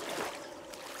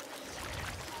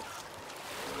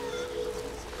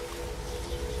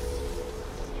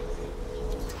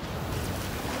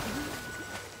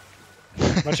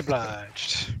 Much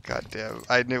obliged. God damn.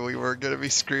 I knew we were gonna be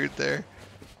screwed there.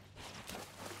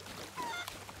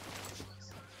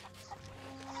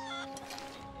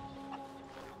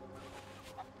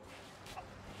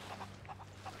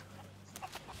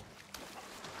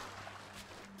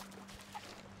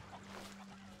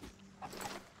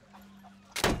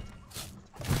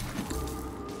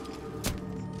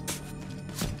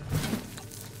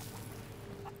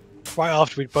 Right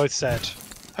after we'd both said,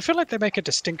 I feel like they make a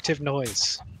distinctive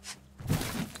noise. And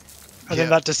then Yeah.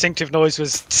 that distinctive noise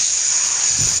was.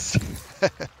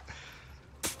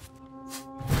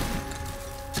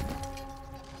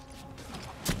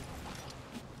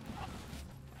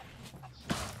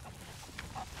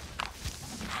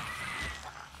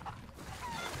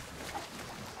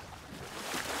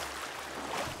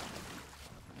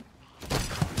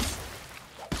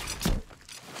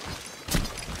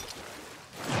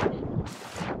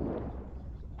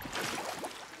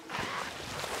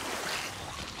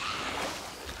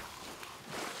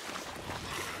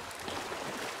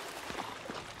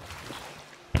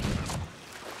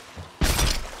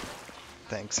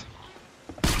 Thanks.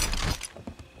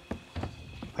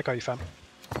 I got you, fam.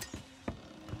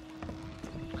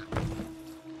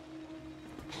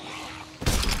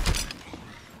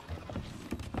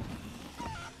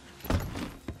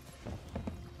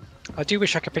 I do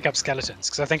wish I could pick up skeletons,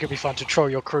 because I think it'd be fun to troll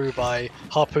your crew by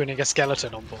harpooning a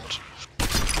skeleton on board.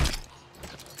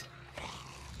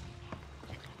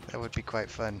 That would be quite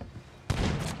fun.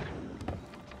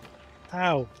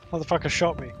 Ow, motherfucker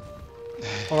shot me.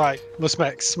 Alright,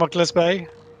 Musmex, Smuggler's Bay.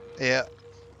 Yeah.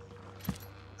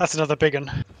 That's another big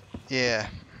one. Yeah.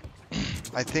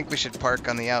 I think we should park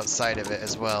on the outside of it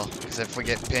as well, because if we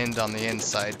get pinned on the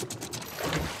inside.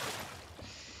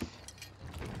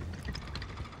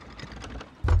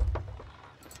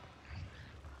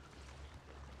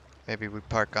 Maybe we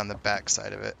park on the back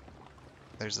side of it.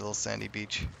 There's a little sandy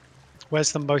beach.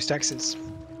 Where's the most X's?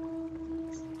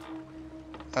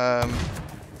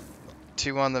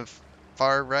 2 on the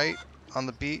far right on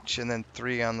the beach, and then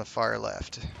 3 on the far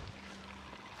left.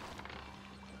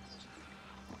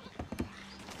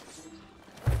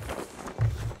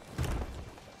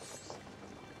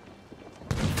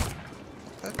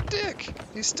 A dick!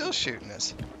 He's still shooting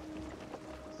us.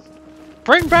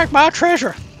 Bring back my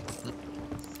treasure!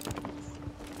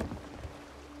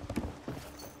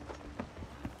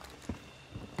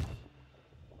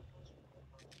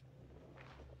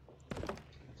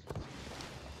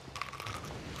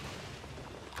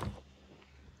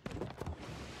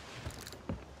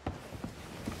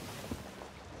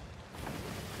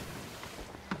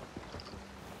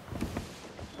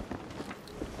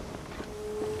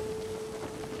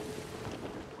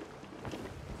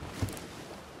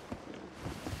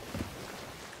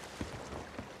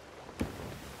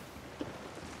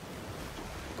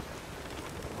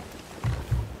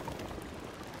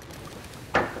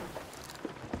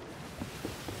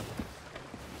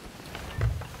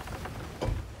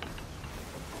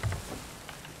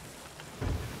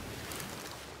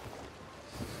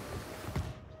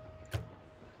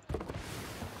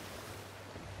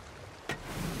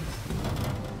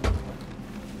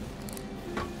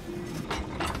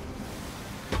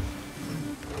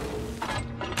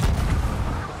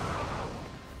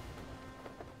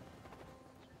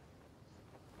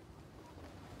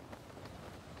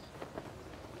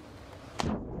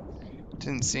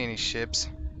 Didn't see any ships.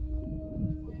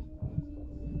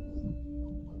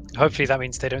 Hopefully that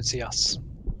means they don't see us.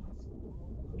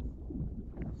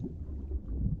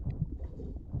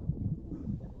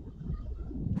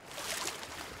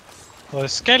 Well, the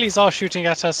Scalies are shooting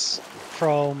at us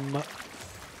from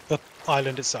the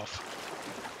island itself.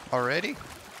 Already?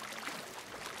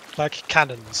 Like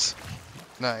cannons.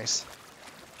 Nice.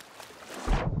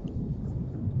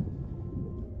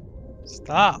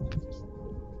 Stop.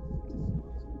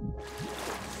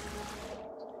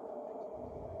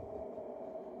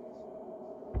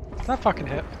 That fucking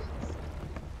hit.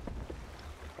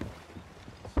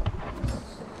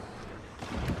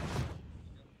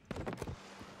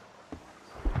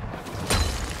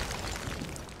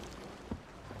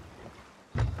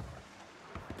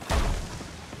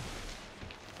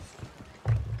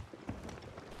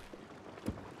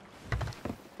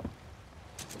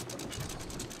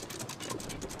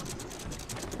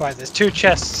 Right, there's 2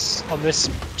 chests on this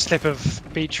slip of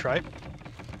beach, right?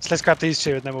 So let's grab these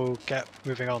 2 and then we'll get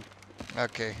moving on.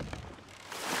 Okay.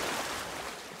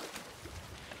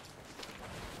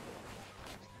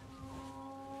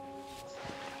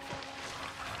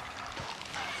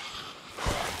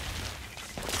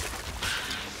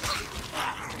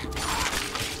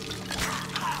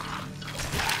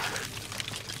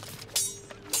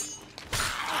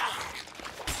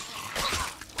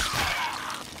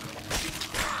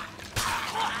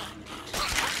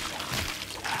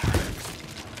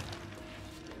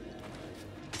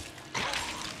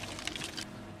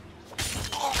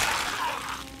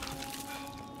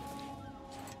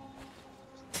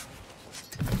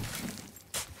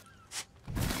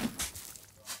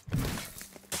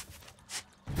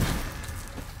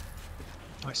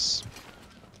 Nice.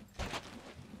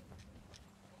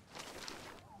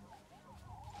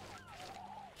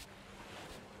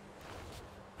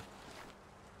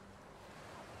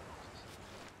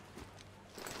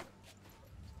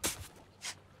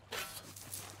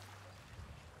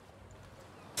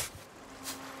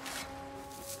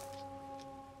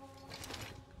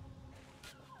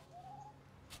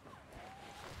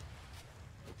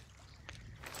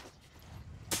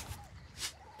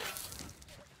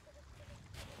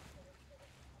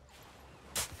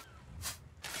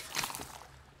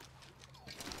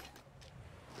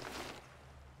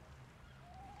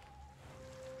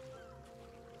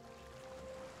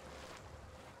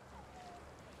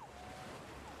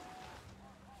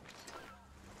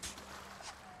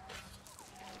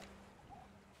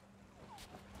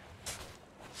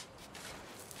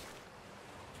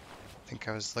 I think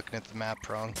I was looking at the map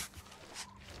wrong.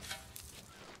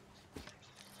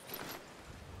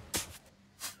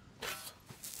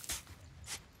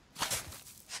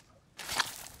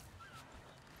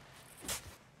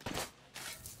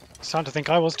 Starting to think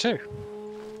I was too.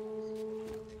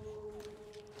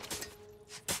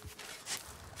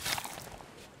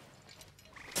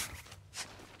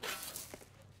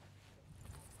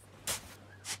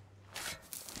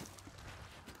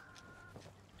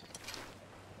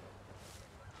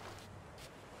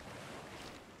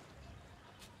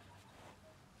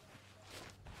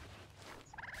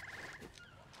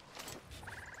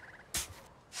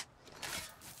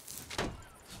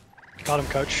 Got him,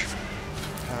 coach.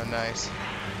 Oh, nice.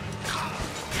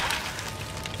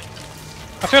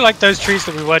 I feel like those trees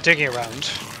that we were digging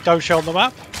around don't show on the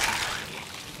map.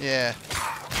 Yeah.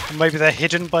 And maybe they're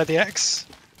hidden by the X.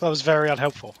 That was very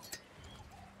unhelpful.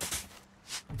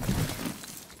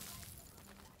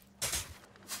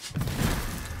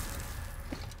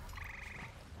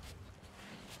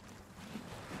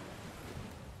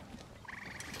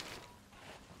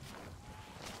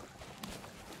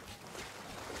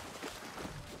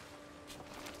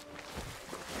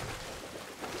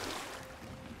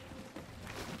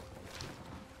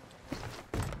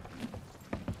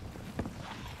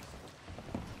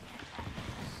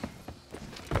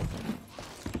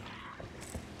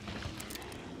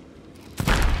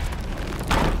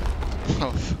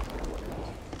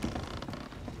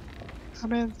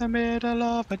 I'm in the middle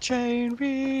of a chain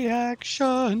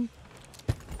reaction.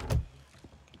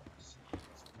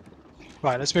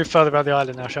 Right, let's move further around the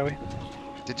island now, shall we?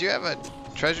 Did you have a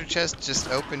treasure chest just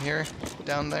open here,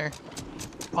 down there?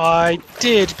 I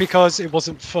did because it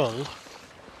wasn't full.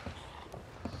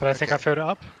 But I think I Okay. filled it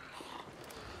up.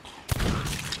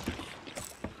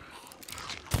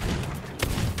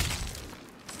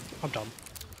 I'm done.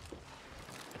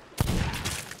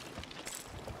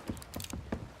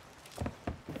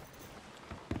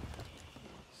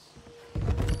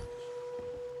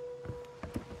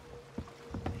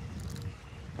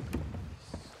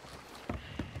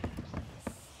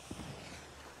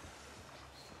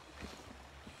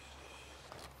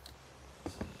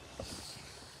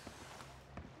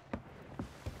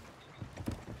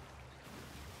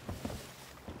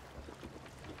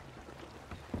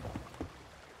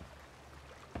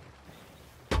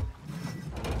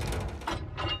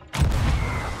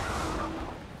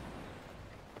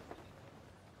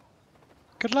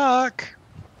 Good luck.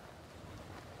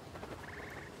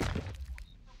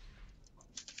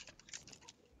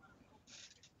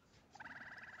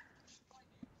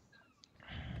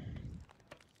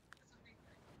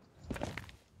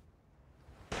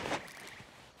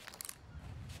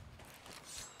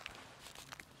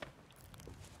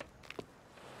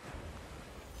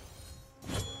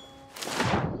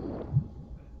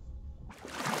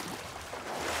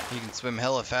 You can swim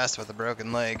hella fast with a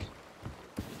broken leg.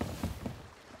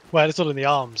 Well, it's all in the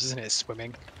arms, isn't it?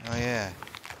 Swimming. Oh yeah.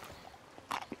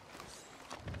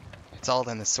 It's all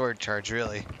in the sword charge,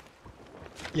 really.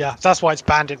 Yeah, that's why it's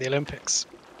banned at the Olympics.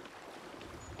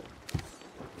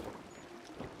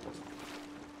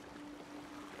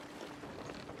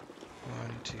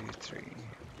 One, two, three.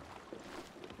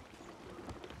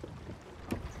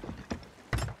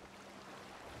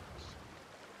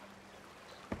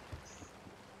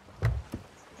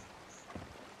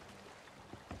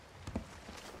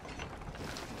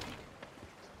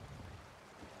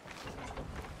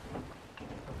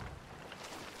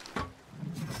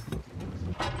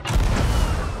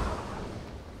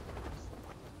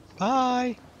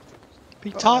 Bye.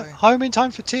 Bye. Home in time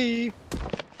for tea.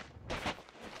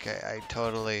 Okay, I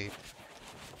totally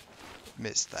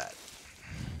missed that.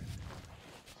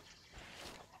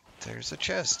 There's a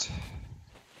chest.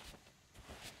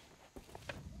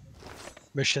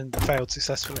 Mission failed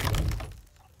successfully.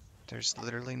 There's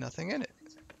literally nothing in it.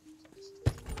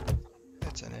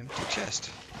 It's an empty chest.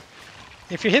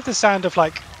 If you hear the sound of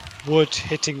like wood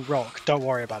hitting rock, don't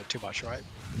worry about it too much, right?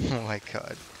 Oh my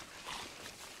god.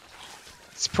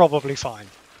 It's probably fine.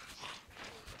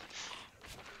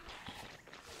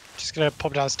 Just gonna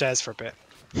pop downstairs for a bit.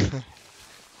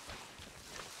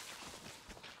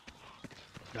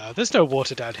 No, there's no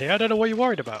water down here. I don't know what you're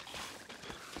worried about.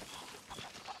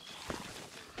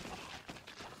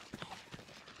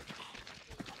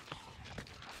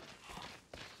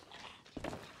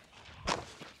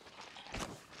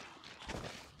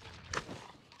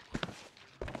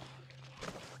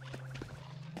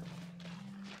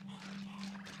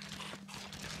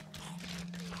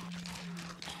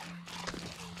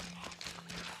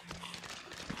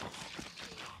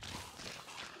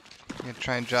 I'm gonna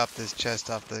try and drop this chest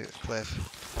off the cliff.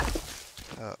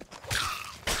 Oh.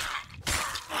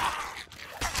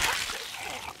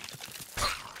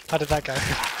 How did that go?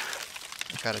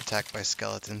 I got attacked by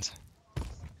skeletons.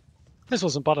 This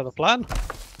wasn't part of the plan.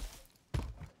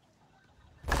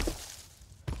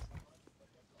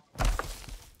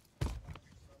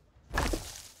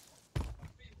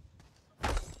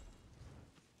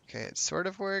 Okay, it sort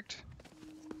of worked.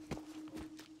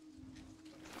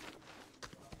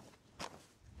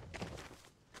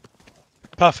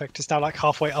 Perfect. It's now like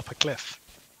halfway up a cliff.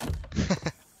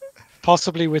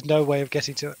 Possibly with no way of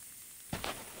getting to it.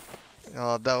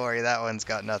 Oh, don't worry, that one's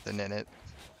got nothing in it.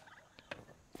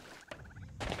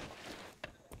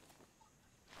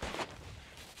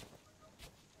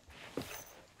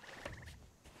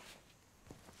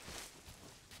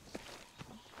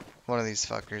 One of these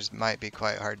fuckers might be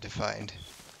quite hard to find.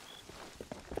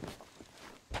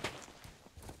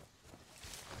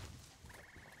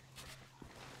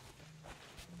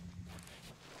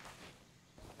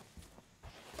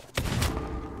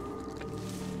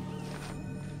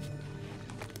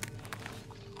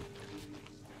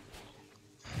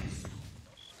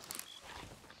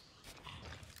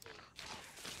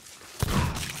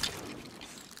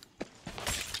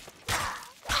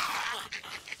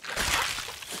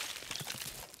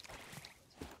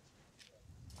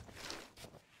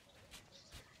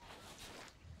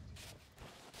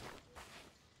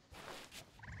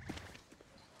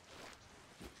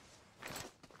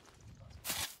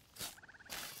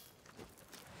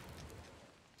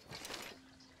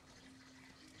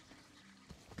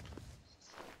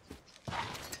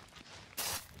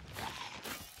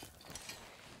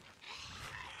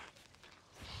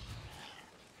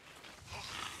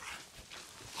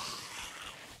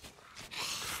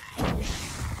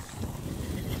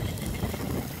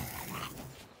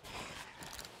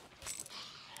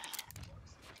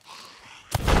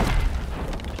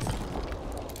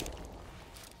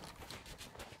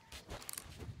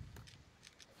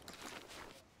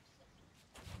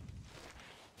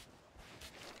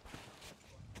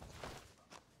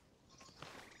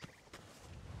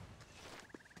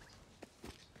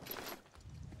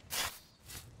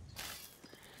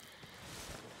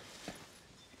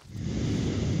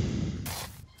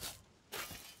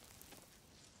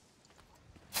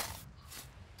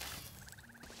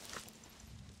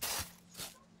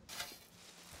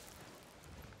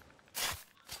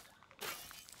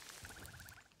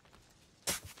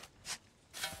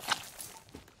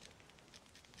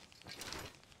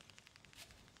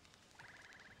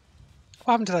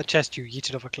 What happened to that chest you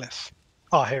yeeted off a cliff?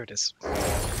 Oh, here it is.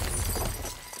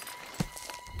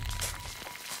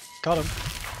 Got him.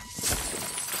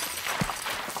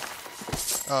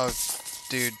 Oh,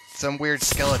 dude, some weird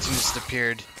skeleton just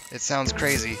appeared. It sounds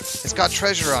crazy. It's got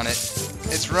treasure on it.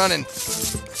 It's running.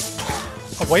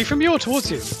 Away from you or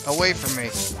towards you? Away from me.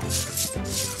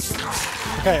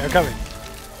 Okay, I'm coming.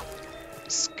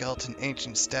 Skeleton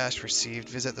ancient stash received.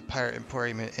 Visit the pirate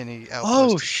emporium at any outpost.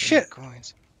 Oh, to shit. claim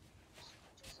coins.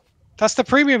 That's the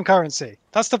premium currency.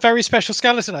 That's the very special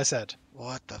skeleton I said.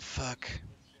 What the fuck?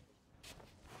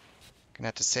 Gonna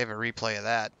have to save a replay of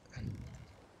that.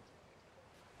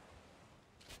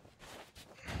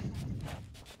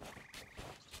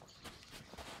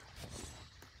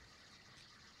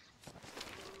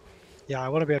 Yeah, I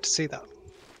want to be able to see that.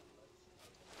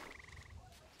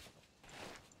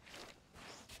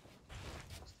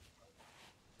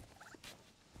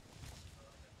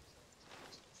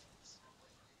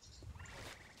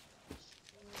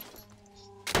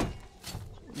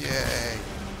 Yay.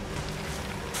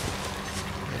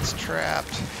 It's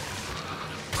trapped.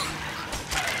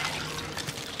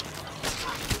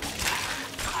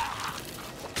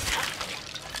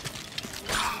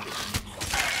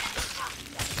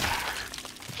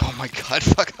 Oh my god,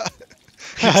 fuck off.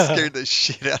 You scared the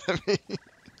shit out of me.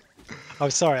 I'm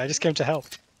sorry, I just came to help.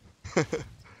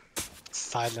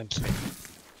 Silently.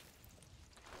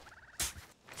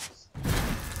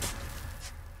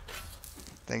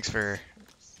 Thanks for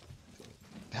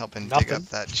helping dig Nothing. up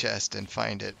that chest and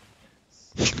find it.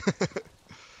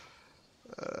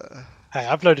 Hey,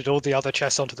 I've loaded all the other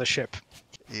chests onto the ship.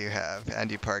 You have,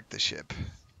 and you parked the ship.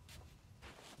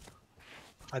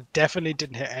 I definitely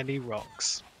didn't hit any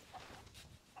rocks.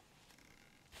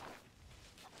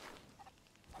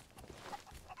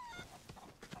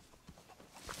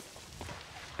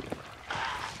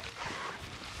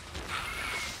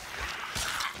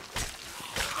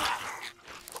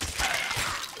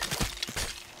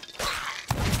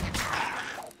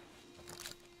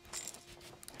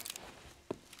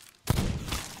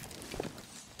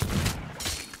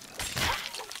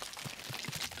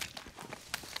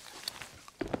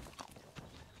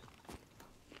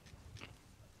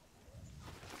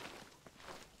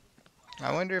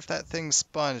 I wonder if that thing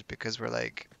spawned because we're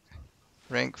like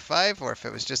rank 5 or if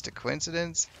it was just a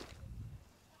coincidence.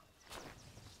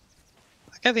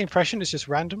 I get the impression it's just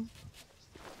random.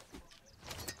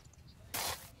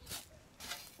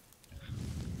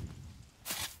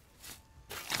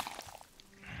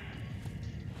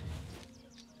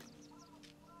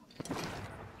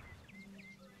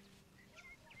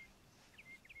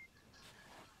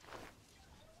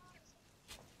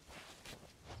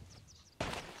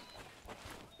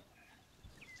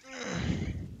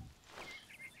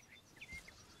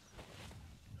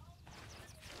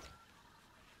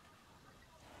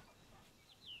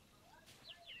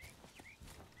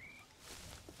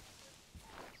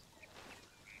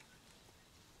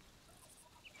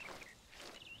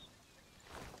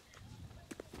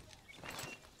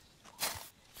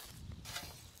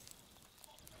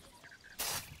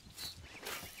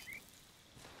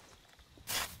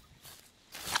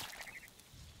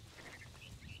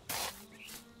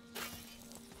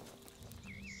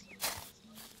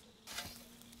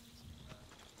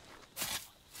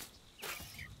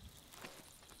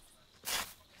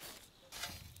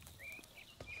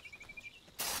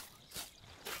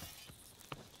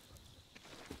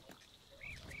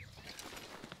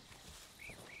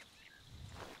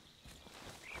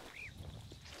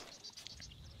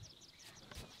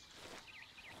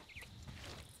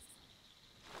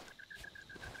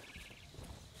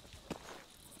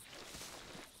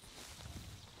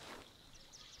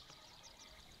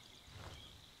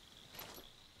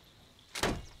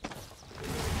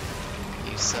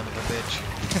 You son of a bitch.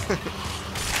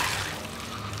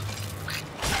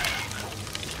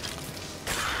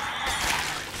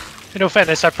 In all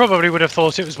fairness, I probably would have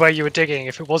thought it was where you were digging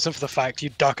if it wasn't for the fact you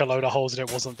dug a load of holes and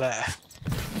it wasn't there.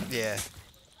 Yeah.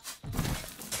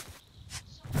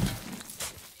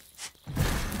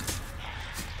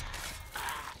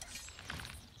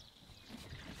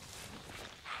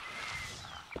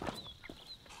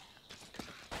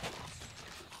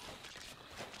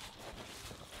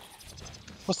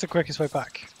 What's the quickest way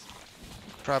back?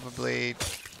 Probably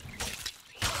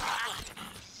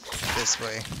this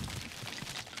way.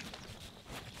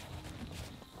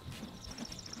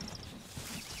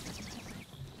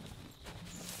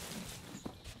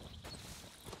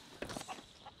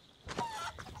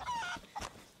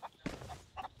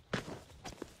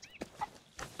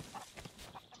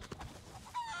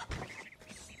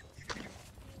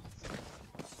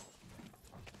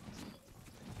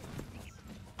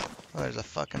 Oh, there's a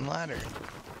fucking ladder.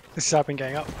 This is how I've been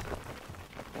getting up.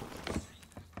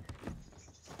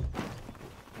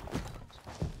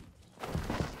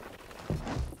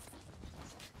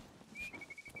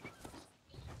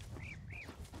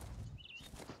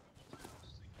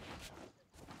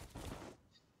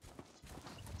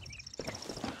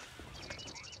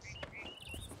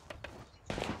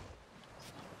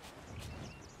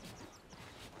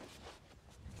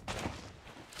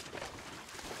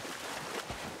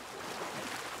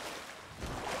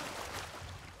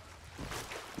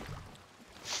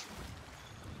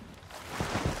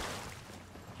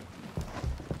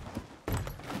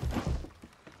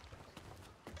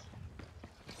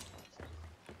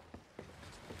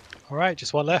 Alright,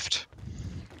 just one left.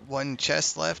 One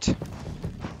chest left.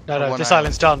 No, Or no, one this island.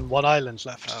 island's done. One island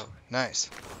left. Oh, nice.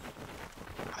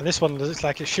 And this one looks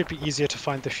like it should be easier to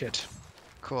find the shit.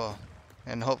 Cool.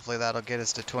 And hopefully that'll get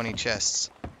us to 20 chests.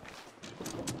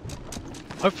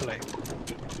 Hopefully.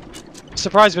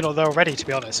 Surprised we're not there already, to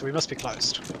be honest, so we must be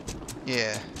closed.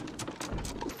 Yeah.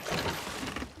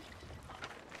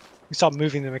 We start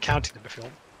moving them and counting them if you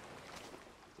want.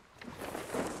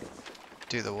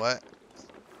 Do the what?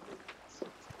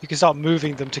 You can start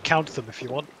moving them to count them if you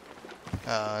want.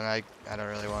 And I don't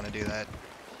really want to do that.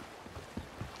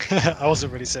 I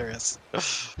wasn't really serious.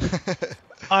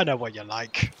 I know what you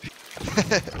like.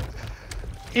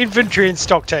 Inventory and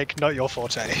stock take, not your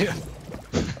forte.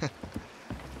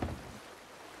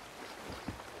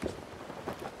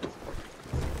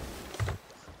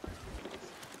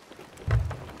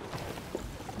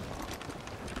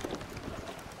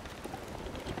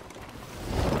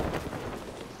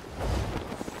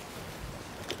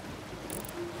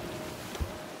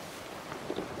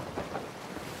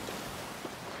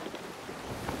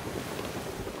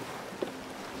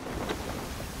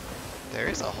 There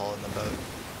is a hole in the boat.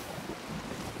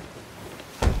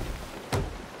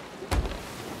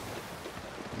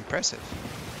 Impressive.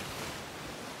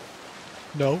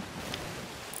 No.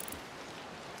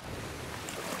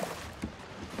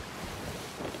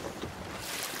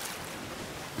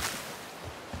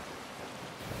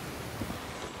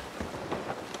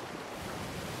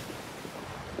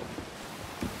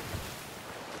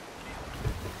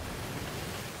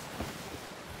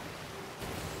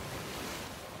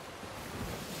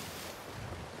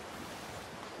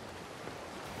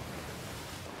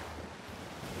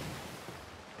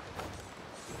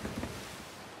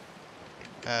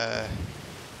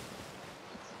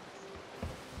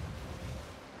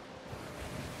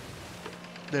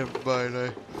 Never mind,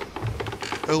 I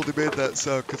only made that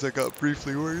sound because I got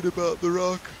briefly worried about the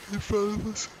rock in front of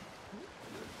us.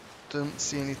 Don't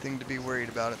see anything to be worried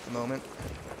about at the moment.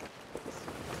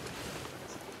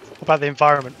 What about the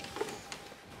environment?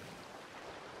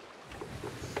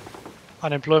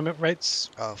 Unemployment rates?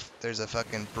 Oh, there's a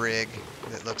fucking brig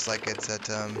that looks like it's at,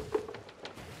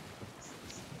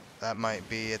 that might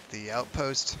be at the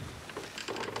outpost.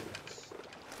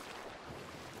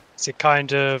 Is it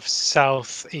kind of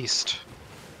southeast?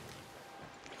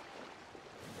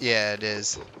 Yeah, it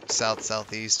is.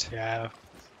 South-southeast. Yeah.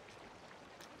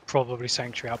 Probably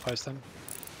Sanctuary Outpost then.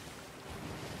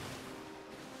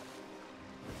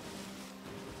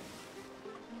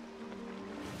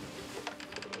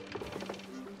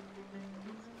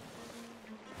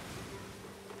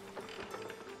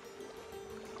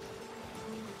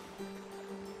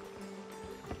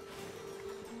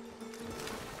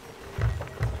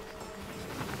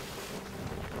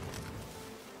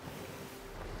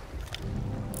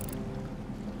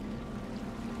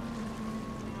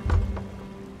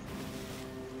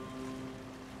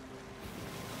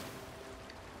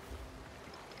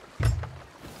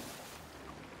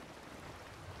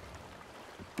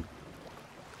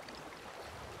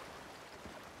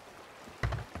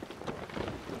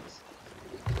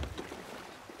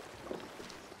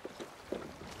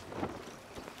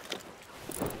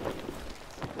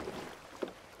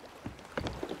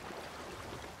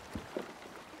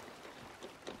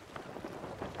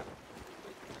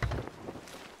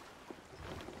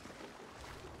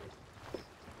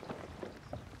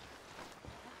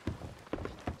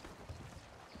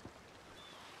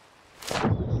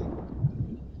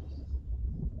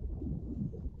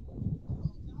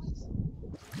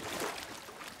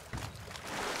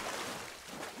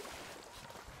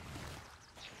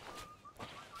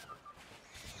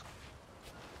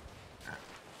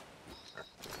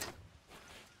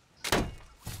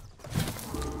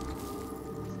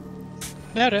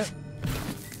 Nailed it.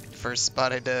 First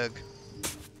spot I dug.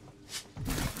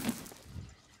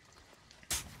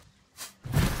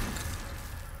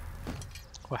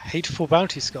 What a hateful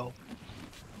bounty skull.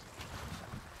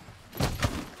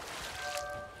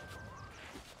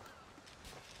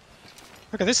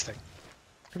 look at this thing.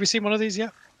 Have we seen one of these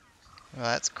yet? Well,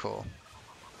 that's cool.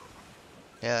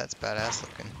 Yeah, that's badass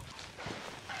looking.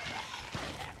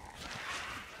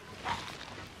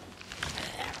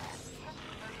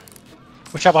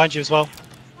 Watch out behind you as well.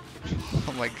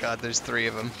 Oh my god, there's 3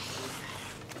 of them.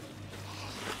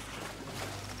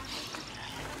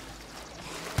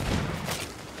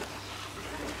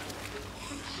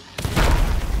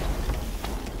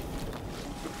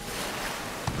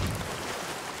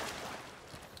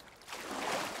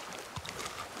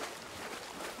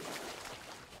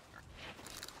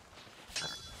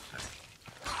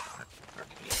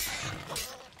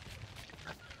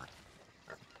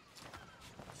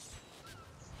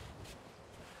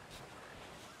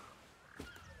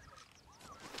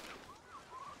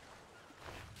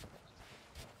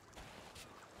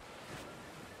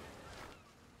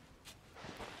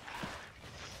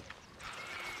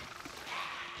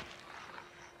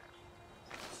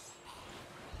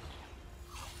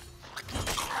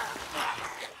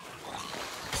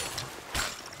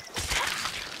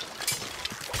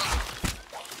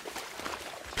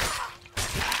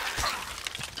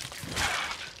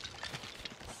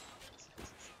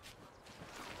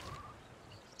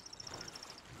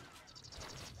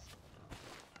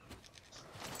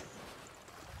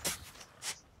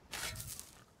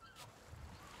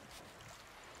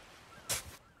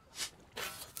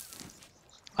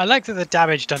 I like that the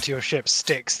damage done to your ship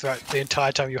sticks throughout the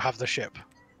entire time you have the ship.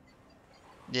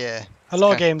 Yeah. A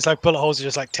lot of games, like bullet holes are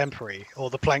just like temporary, or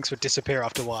the planks would disappear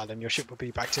after a while and your ship would be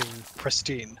back to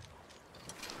pristine.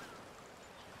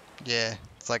 Yeah,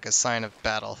 it's like a sign of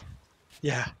battle.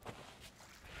 Yeah.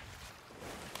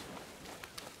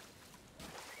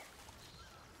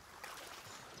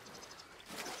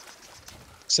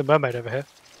 It's a mermaid over here.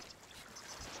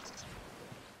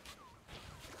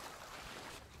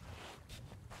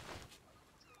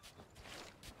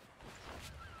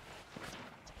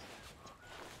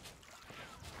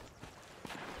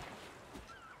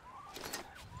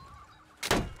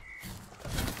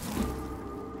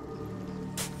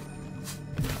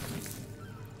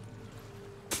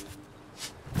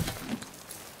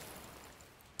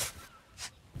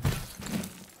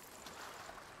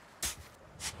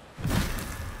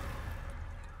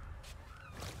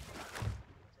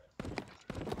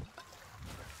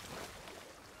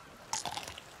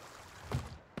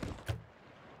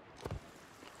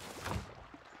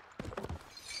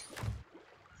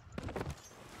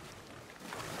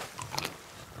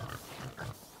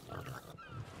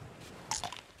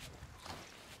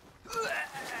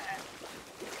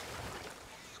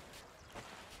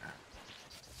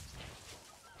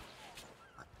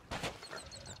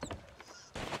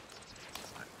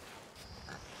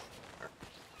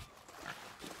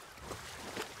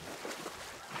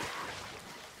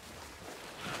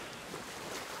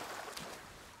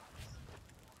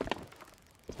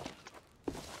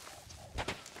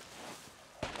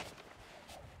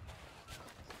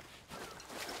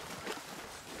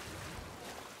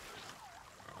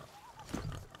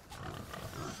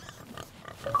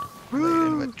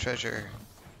 Laden with treasure.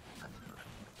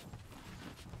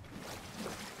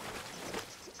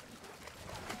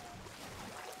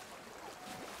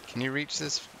 Can you reach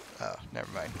this? Oh,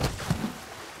 never mind.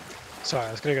 Sorry,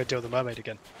 I was gonna go deal with the mermaid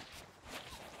again.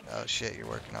 Oh shit, you're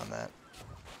working on that.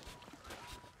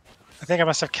 I think I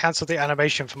must have cancelled the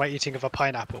animation for my eating of a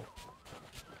pineapple.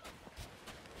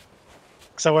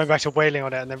 Because I went back to wailing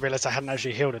on it and then realised I hadn't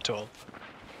actually healed at all.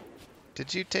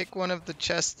 Did you take one of the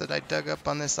chests that I dug up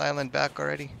on this island back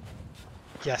already?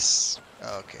 Yes,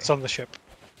 Oh, okay. it's on the ship.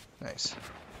 Nice.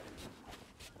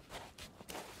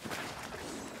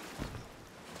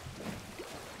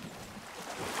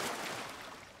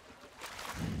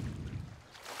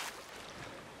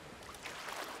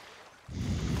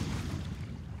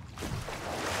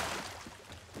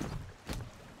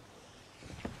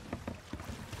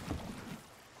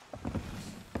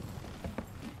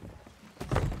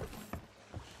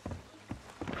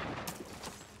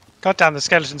 God damn, the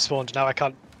skeleton spawned. Now I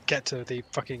can't get to the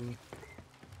fucking...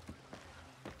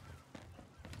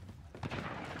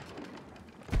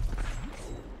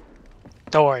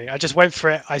 Don't worry, I just went for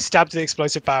it, I stabbed the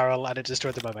explosive barrel and it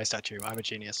destroyed the mermaid statue. I'm a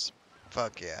genius.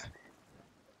 Fuck yeah.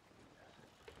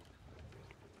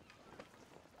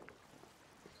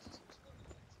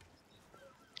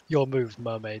 Your move,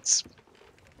 mermaids.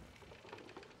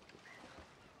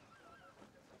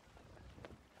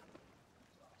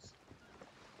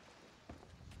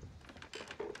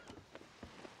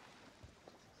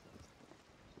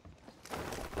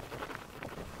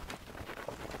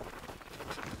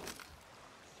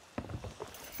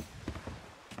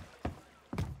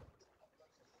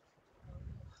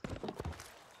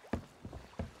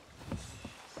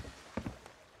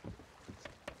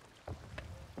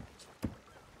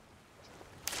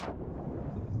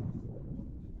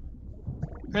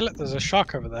 Hey, look, there's a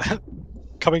shark over there.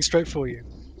 Coming straight for you.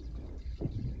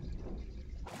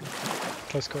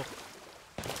 Close call.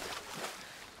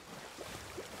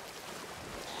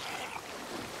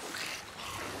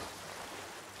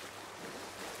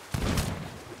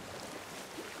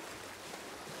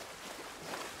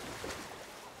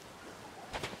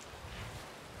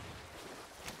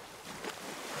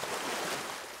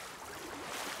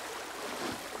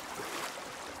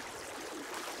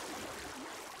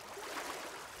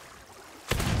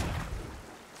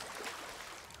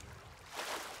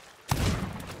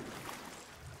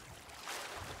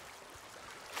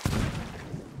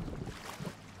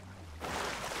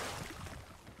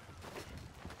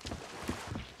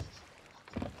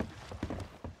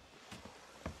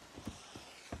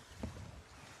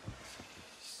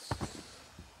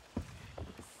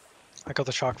 I got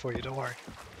the shark for you, don't worry.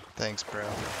 Thanks, bro.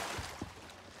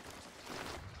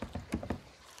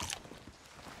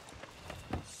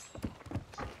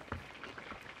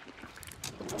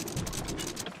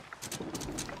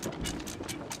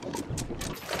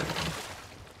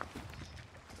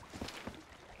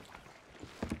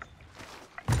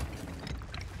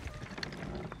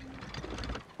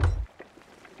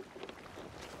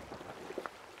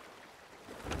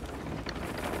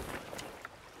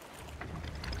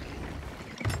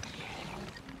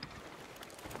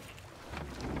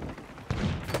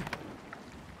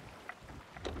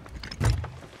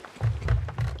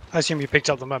 I assume you picked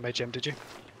up the mermaid gem, did you?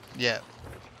 Yeah.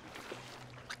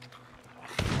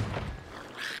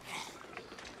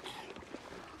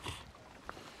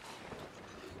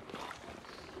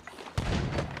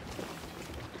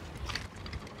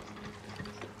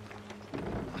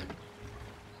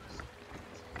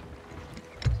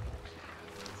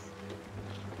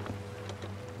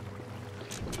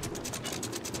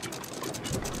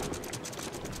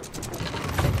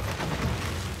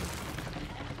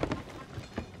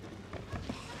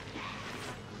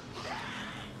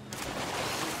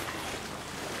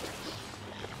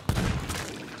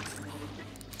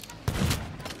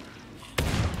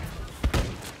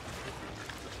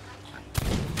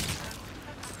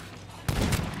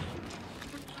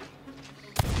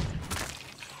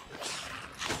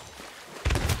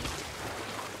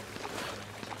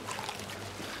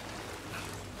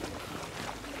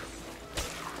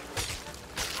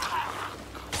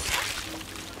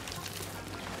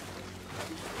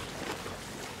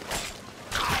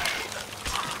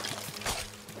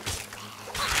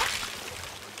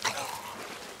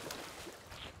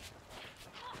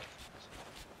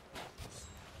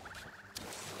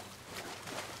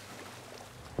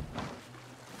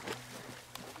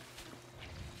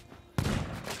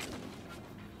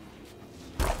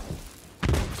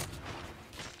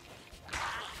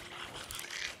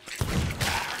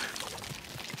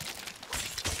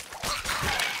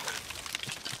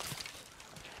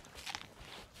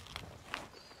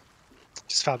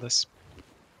 Just found this.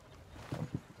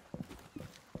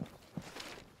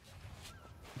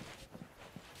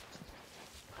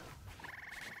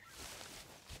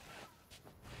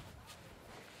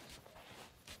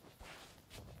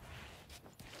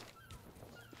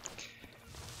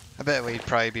 I bet we'd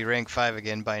probably be rank 5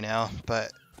 again by now,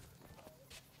 but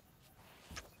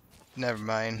never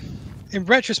mind. In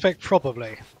retrospect,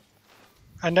 probably.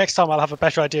 And next time I'll have a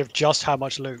better idea of just how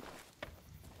much loot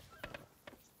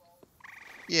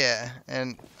Yeah,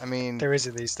 and I mean, there is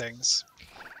in these things.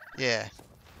 yeah.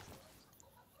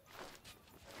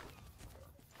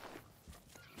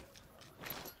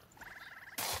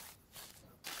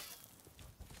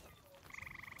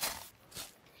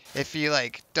 If you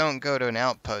like don't go to an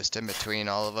outpost in between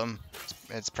all of them,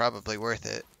 it's probably worth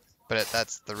it. But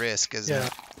that's the risk, isn't Yeah.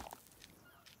 it?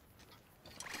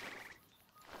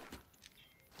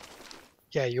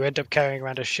 Yeah, you end up carrying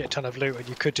around a shit ton of loot and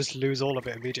you could just lose all of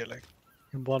it immediately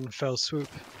in one fell swoop.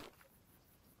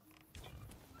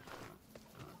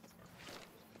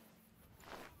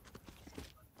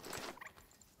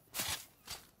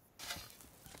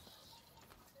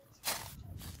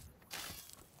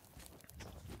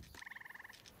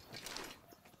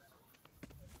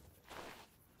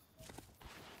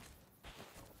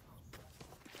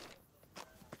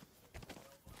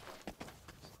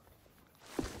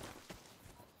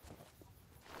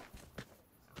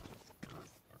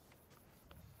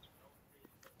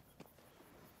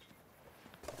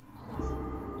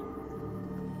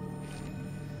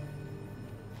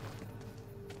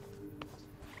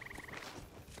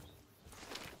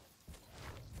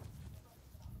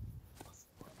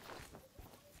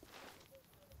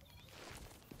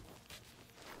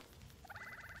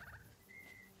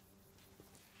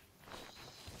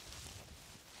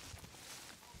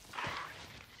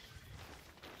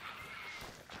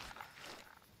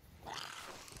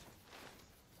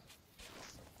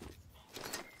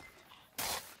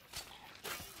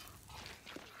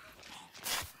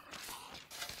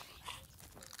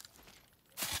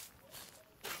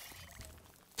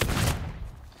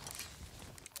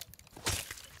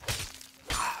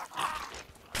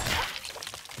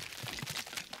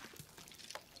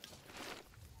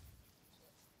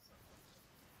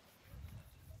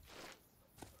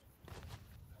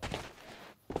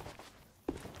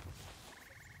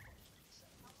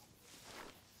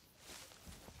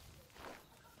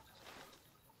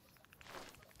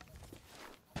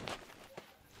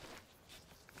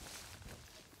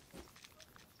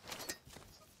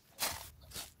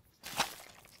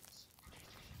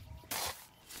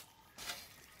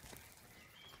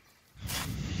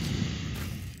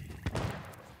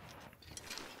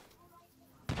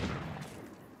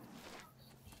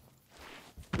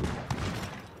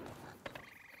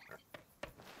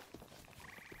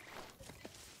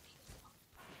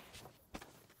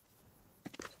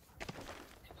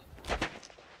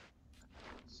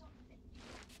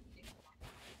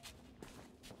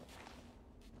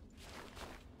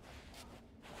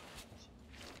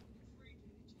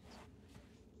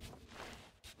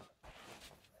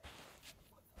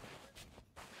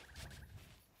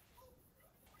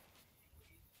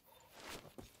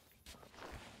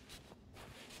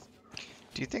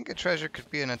 Do you think a treasure could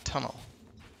be in a tunnel?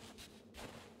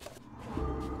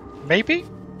 Maybe?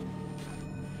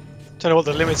 Don't know what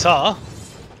the limits are.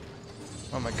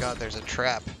 Oh my god, there's a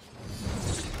trap.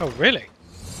 Oh, really?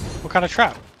 What kind of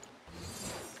trap?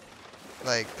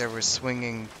 Like, there was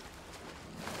swinging,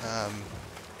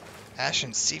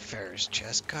 Ashen Seafarer's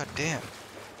chest. God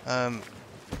damn.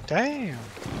 Damn.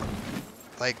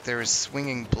 Like, there was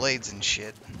swinging blades and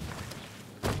shit.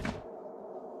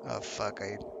 Oh, fuck,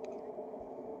 I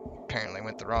apparently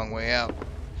went the wrong way out.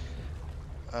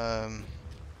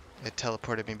 It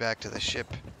teleported me back to the ship.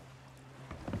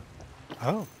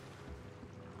 Oh.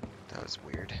 That was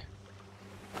weird.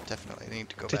 Definitely need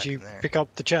to go Did back you in there. pick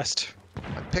up the chest?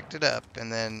 I picked it up,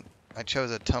 and then I chose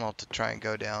a tunnel to try and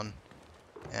go down.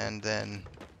 And then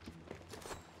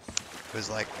it was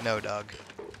like, no, dog.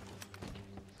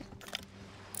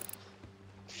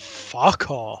 Fuck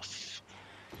off.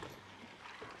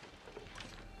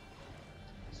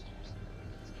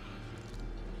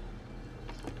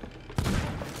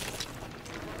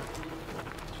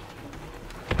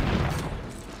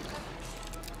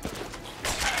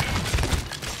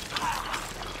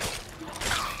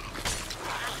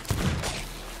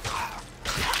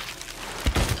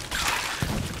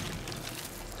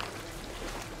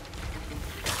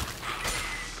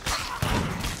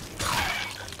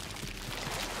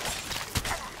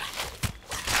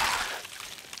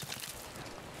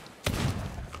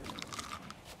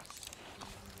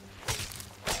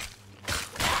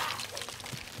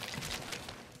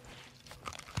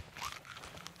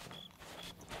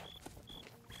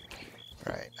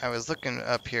 Right, I was looking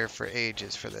up here for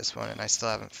ages for this one, and I still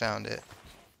haven't found it.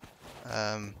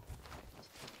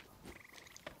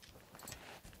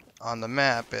 On the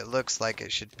map, it looks like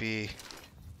it should be,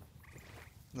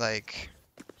 like,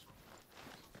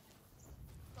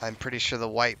 I'm pretty sure the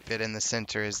white bit in the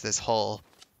center is this hole,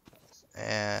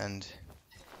 and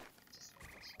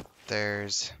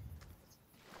there's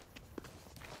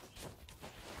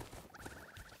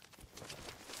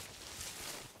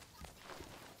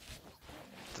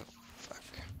the fuck.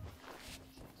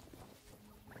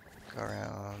 Go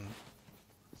around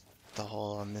the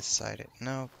hole on this side.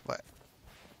 No, what?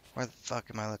 Where the fuck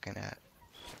am I looking at?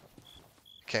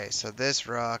 Okay, so this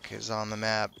rock is on the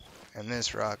map, and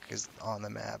this rock is on the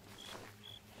map.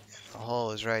 And the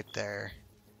hole is right there.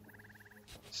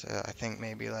 So I think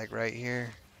maybe like right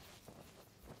here.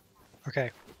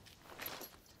 Okay.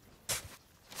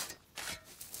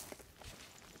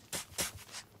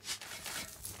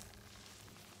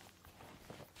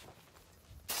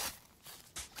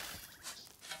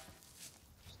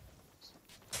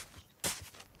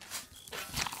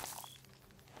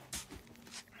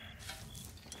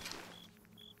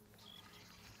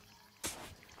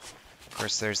 Of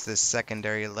course, there's this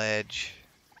secondary ledge,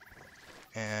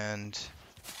 and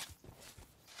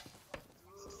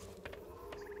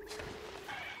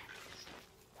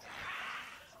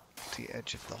the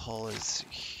edge of the hole is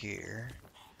here.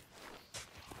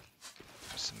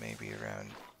 So maybe around,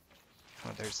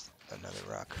 oh, there's another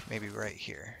rock, maybe right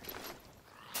here.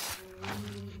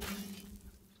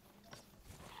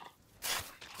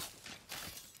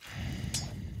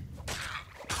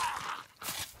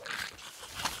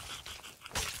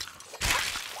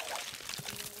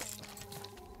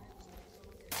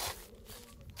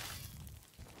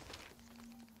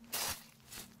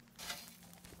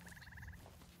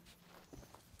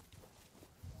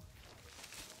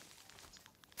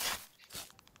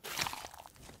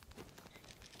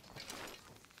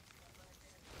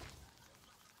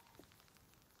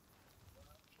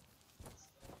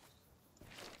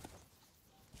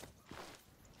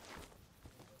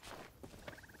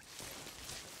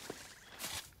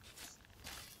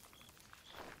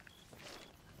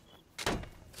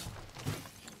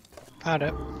 Found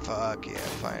it. Fuck yeah,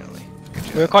 finally. Good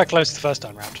job. We were quite close the first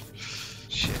time round.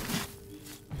 Shit.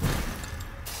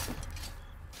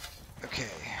 Okay.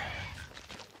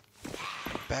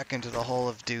 Back into the hole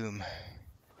of doom.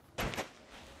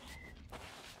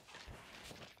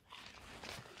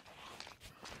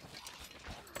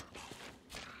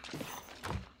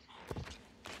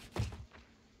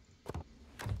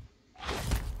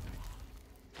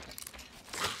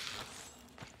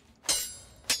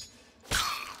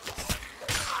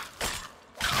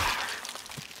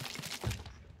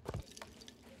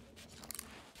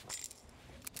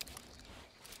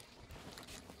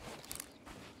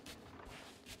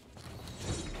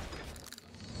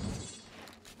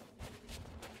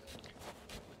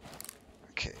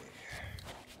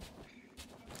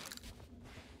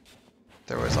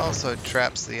 There was also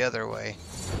traps the other way.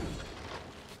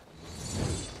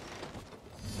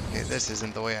 Okay, this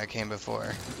isn't the way I came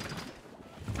before.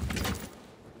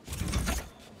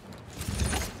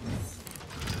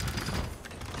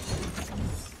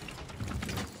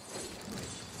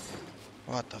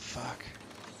 What the fuck?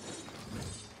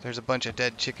 There's a bunch of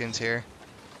dead chickens here.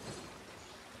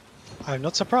 I'm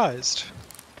not surprised.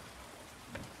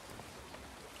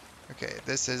 Okay,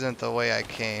 this isn't the way I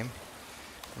came,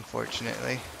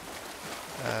 unfortunately.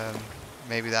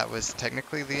 Maybe that was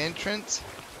technically the entrance?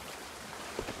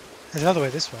 There's another way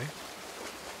this way.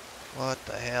 What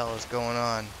the hell is going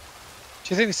on?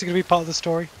 Do you think this is going to be part of the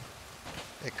story?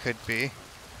 It could be.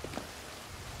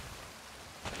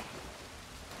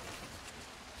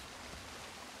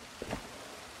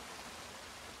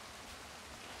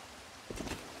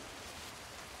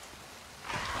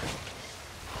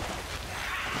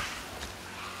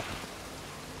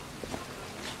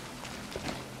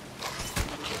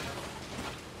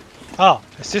 Ah,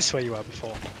 it's this way you were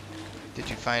before. Did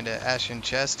you find an ashen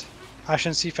chest?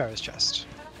 Ashen Seafarer's chest.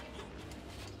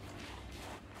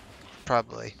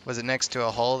 Probably. Was it next to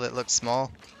a hole that looked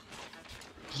small?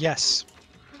 Yes.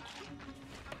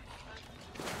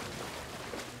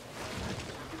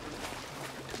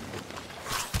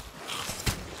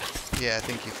 Yeah, I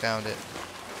think you found it.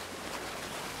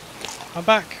 I'm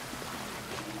back.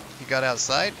 You got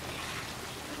outside?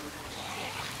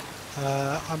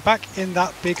 I'm back in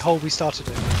that big hole we started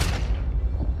in.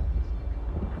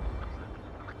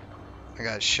 I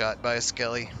got shot by a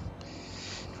skelly.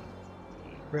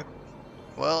 Rip.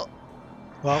 Well,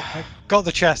 Well, I got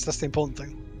the chest, that's the important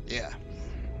thing. yeah.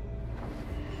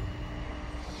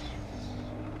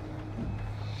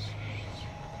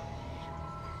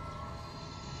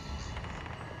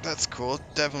 That's cool.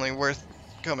 Definitely worth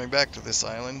coming back to this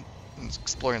island and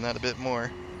exploring that a bit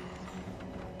more.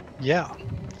 Yeah.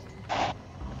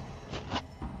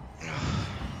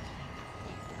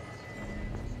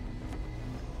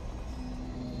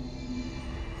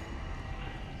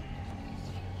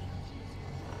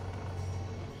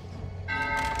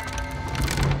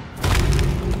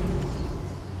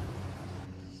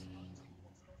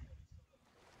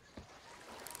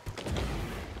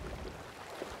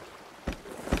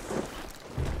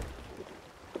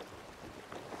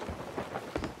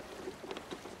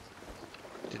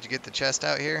 Did you get the chest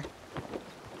out here?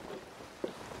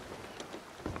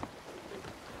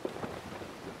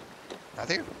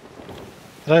 Matthew?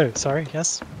 Hello, sorry,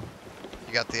 yes?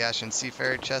 You got the Ashen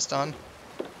Seafarer chest on?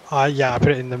 Yeah, I put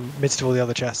it in the midst of all the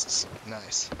other chests.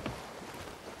 Nice.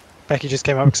 Becky just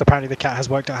came up because apparently the cat has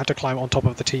worked out how to climb on top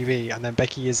of the TV, and then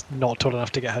Becky is not tall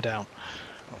enough to get her down.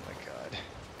 Oh my god.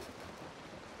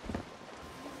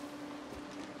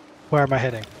 Where am I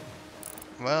heading?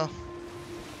 Well,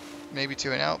 maybe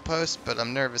to an outpost, but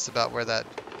I'm nervous about where that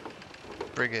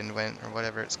brigand went, or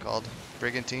whatever it's called.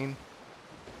 Brigantine?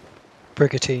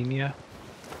 Brigantine, yeah.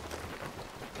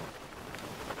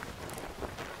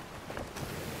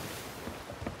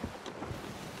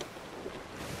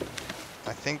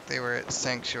 I think they were at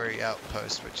Sanctuary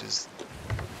Outpost, which is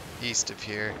east of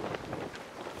here.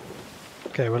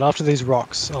 Okay, well after these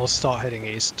rocks, I'll start heading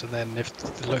east, and then if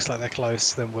it looks like they're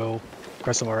close, then we'll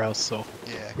go somewhere else or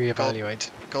Yeah. reevaluate.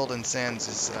 Golden Sands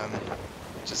is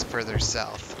just further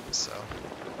south, so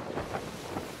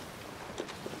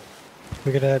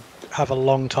We're gonna have a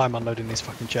long time unloading these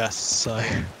fucking chests, so...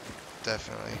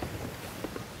 definitely.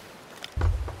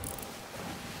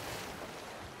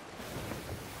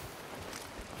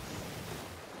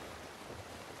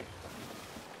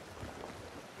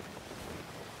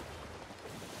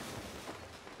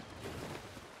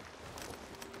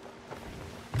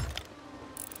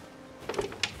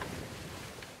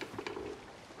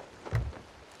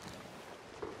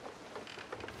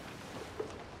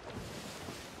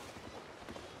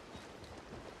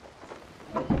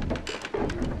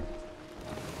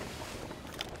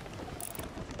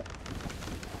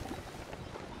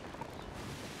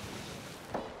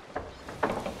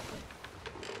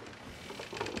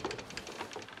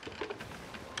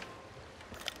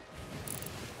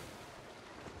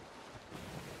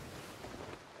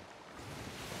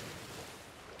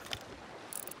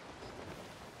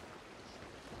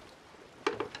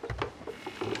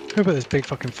 Who put this big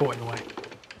fucking fort in the way?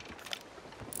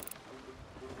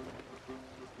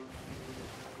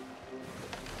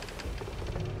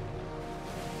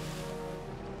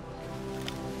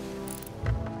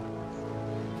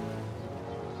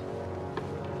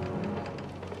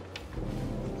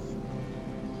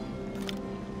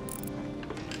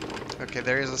 Okay,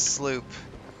 there is a sloop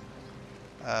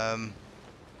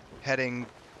heading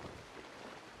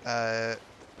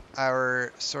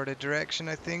our sort of direction,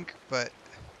 I think, but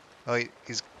oh,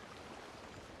 he's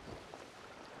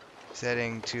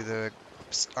heading to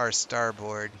our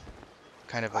starboard,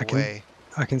 kind of away.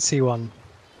 I can see one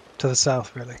to the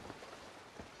south, really,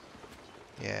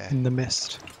 Yeah. in the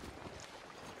mist.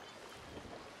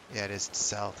 Yeah, it is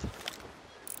south.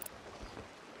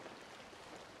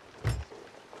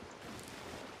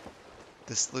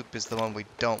 This loop is the one we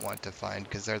don't want to find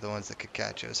because they're the ones that could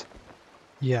catch us.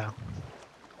 Yeah.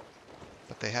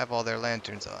 But they have all their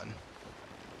lanterns on.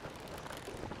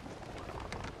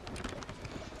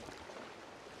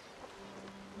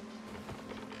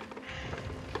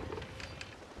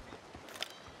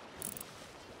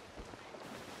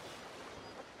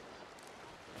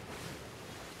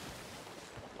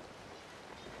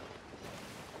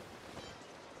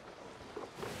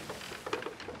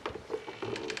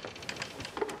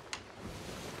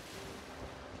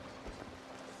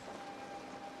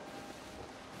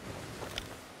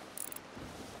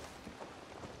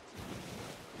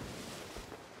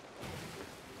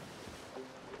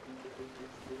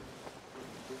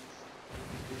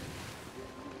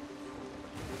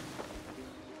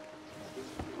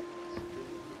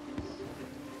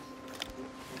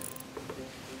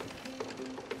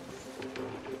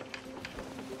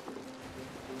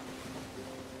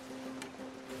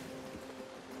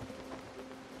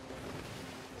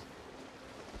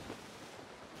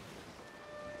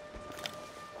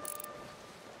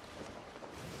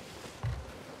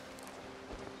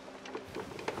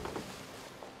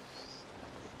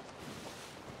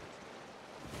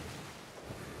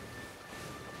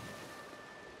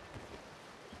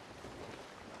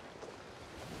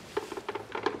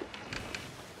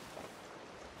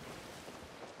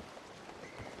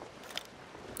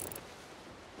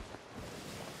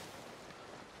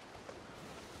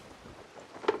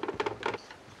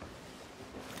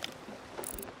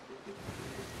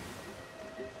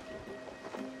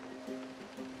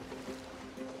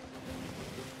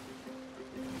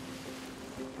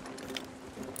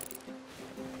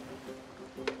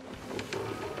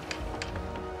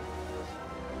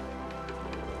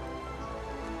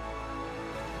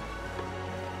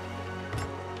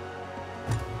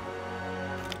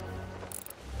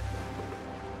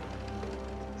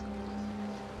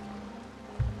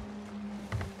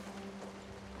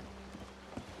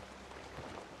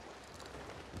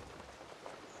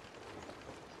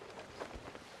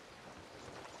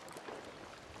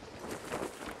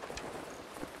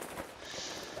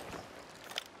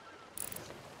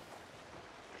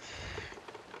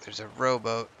 There's a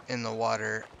rowboat in the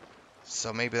water,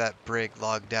 so maybe that brig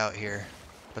logged out here.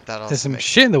 But that There's also some makes...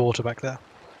 shit in the water back there.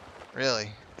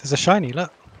 Really? There's a shiny,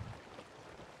 look.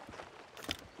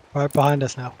 Right behind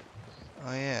us now.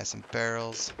 Oh yeah, some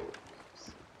barrels.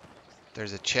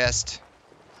 There's a chest.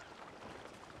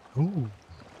 Ooh.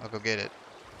 I'll go get it.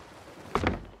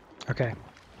 Okay.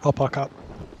 I'll park up.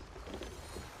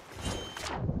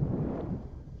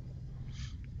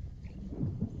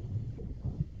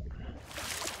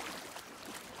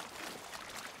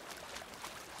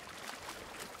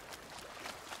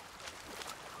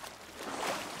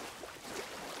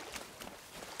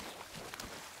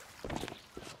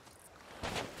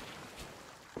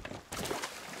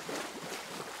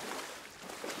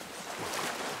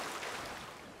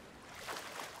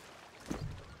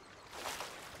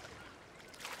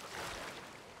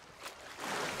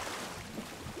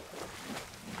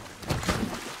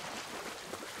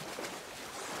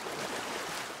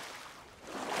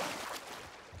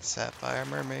 Sapphire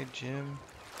Mermaid Gym.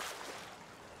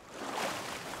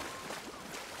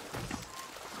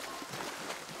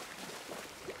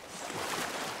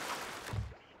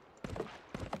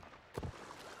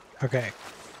 Okay.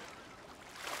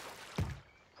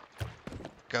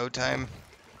 Go time.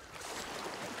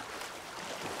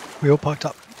 We all parked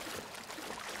up.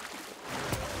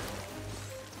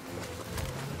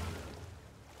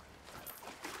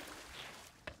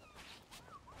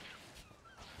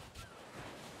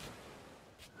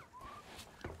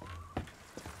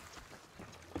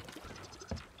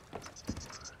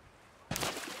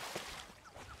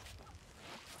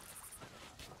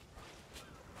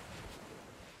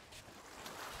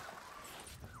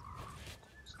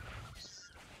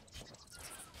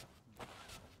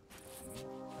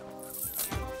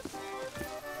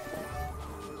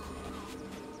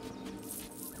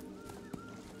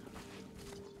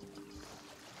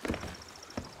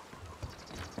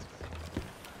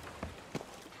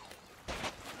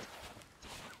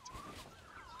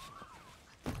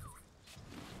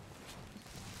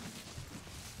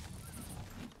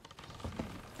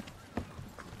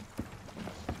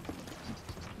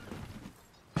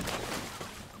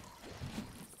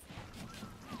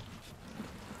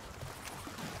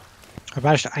 I've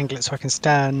managed to angle it so I can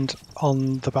stand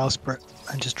on the bowsprit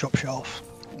and just drop shit off.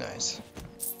 Nice.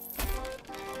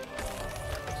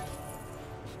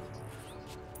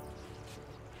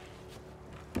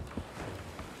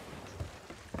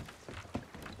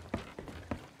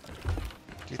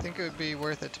 Do you think it would be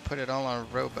worth it to put it all on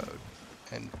a rowboat?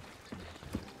 And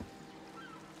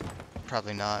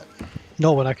probably not.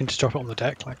 Not when I can just drop it on the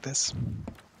deck like this.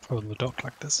 Or on the dock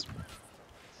like this.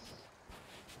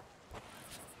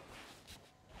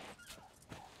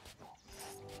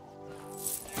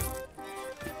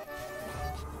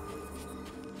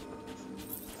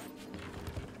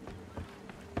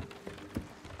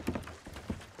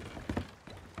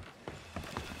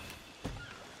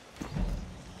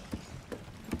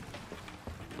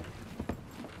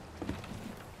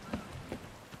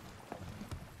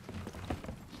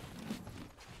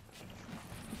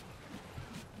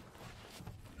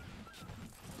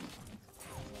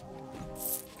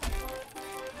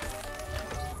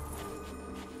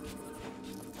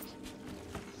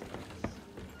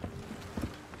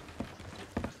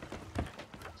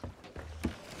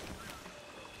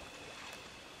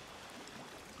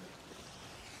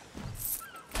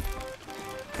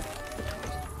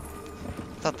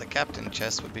 I thought the captain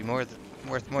chest would be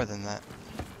worth more than that.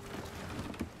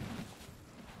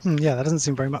 Yeah, that doesn't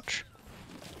seem very much.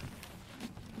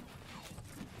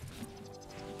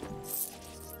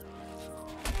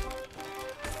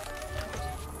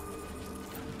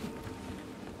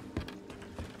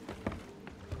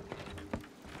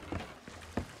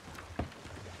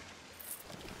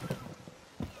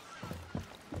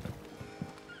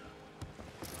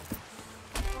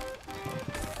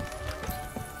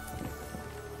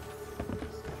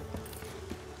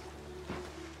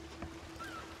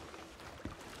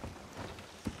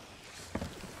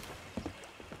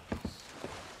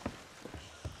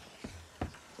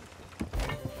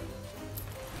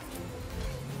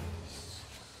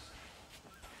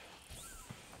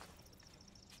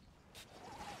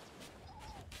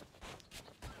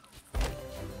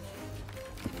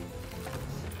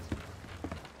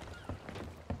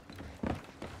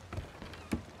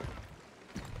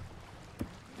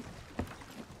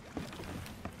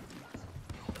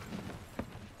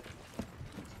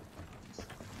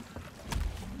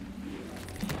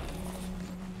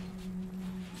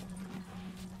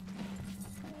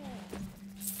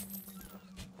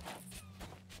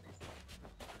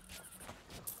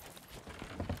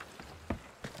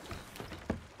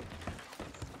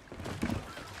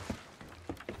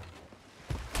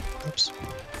 Oops.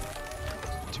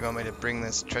 Do you want me to bring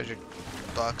this treasure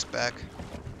box back?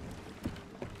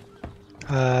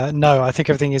 No, I think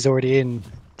everything is already in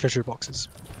treasury boxes.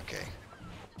 Okay.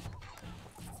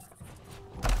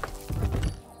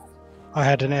 I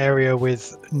had an area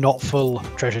with not full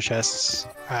treasure chests,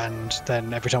 and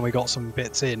then every time we got some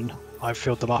bits in, I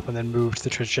filled them up and then moved the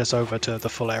treasure chests over to the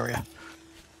full area.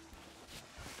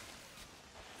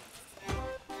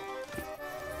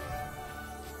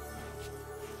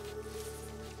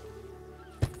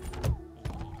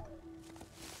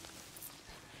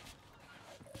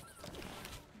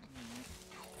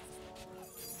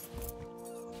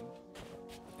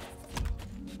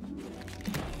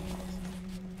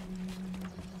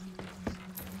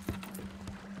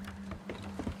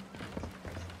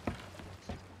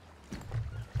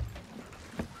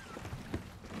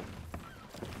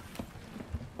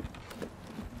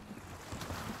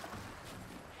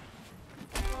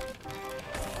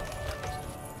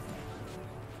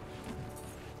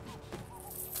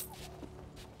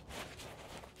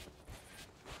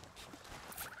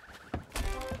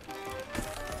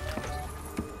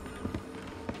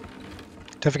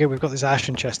 Don't forget we've got this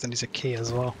ashen chest and it's a key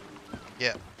as well.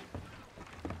 Yeah.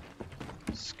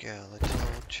 Skeletal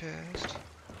chest.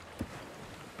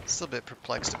 Still a bit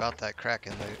perplexed about that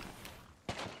Kraken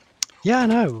loot. Yeah, I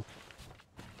know.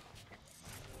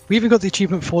 We even got the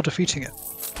achievement for defeating it.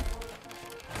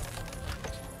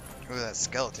 Ooh, that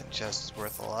skeleton chest is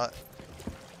worth a lot.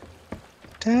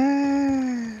 Damn.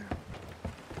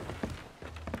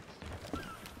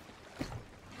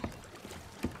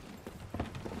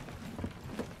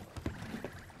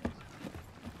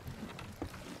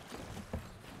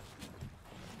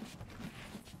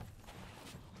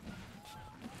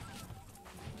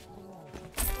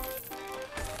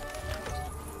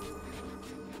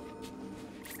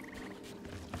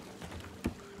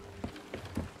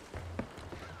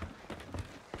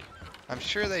 I'm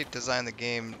sure they designed the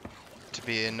game to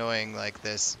be annoying like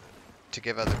this to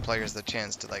give other players the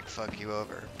chance to like fuck you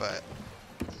over, but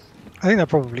I think that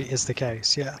probably is the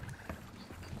case, yeah.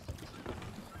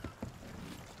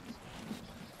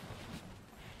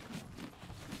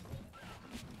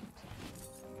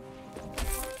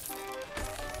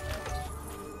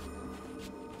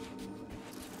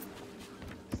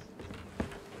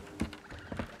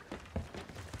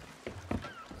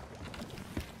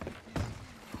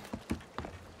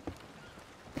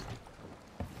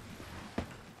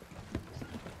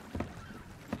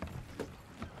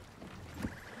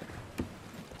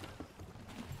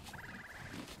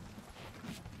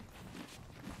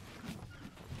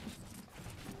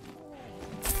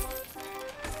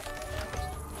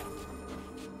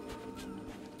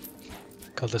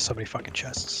 God, there's so many fucking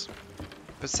chests.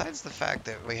 Besides the fact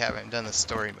that we haven't done the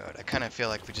story mode, I kind of feel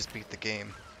like we just beat the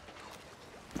game.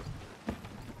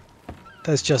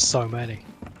 There's just so many.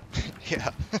 Yeah.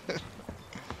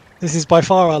 This is by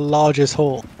far our largest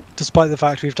haul, despite the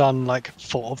fact we've done like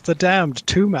 4 of the Damned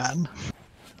 2-man.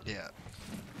 Yeah.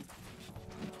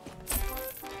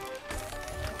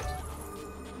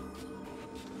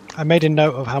 I made a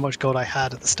note of how much gold I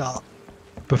had at the start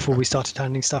before we started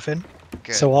handing stuff in.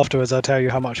 Good. So afterwards I'll tell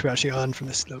you how much we actually earned from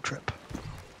this little trip.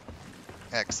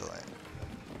 Excellent.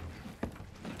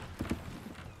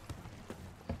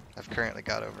 I've currently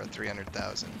got over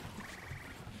 300,000.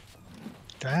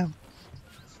 Damn.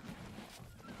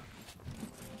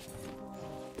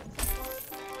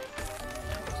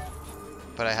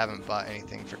 But I haven't bought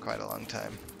anything for quite a long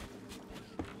time.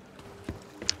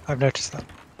 I've noticed that.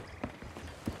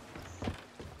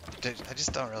 I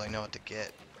just don't really know what to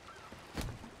get.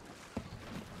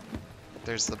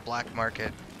 There's the black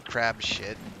market crab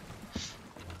shit.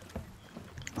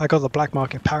 I got the black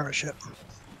market parrot ship.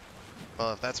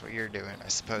 Well, if that's what you're doing, I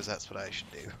suppose that's what I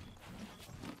should do.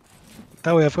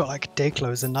 That way I've got like day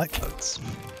clothes and night clothes.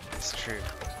 It's true.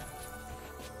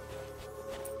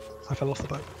 I fell off the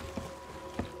boat.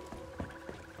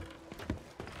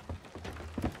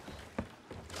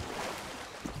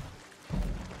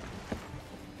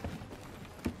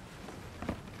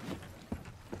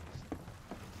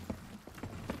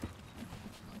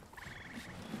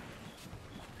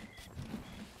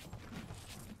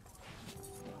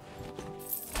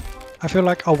 I feel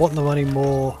like I want the money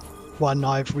more when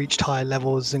I've reached higher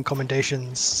levels and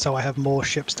commendations, so I have more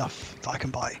ship stuff that I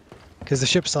can buy. Because the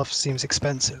ship stuff seems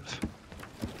expensive.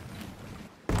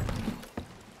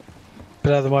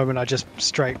 But at the moment I just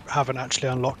straight haven't actually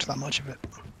unlocked that much of it.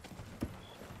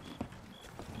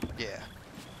 Yeah.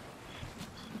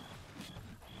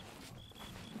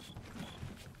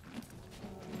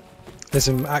 There's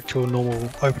some actual normal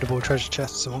openable treasure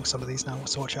chests amongst some of these now,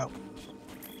 so watch out.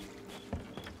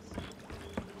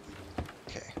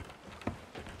 Okay.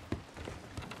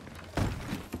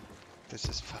 This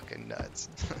is fucking nuts.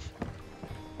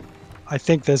 I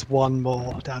think there's one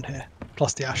more down here,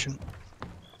 plus the Ashen.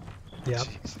 Yeah.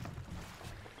 Jeez.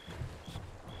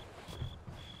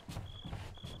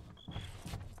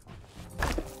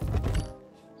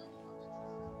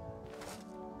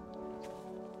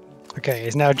 Okay,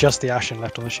 it's now just the Ashen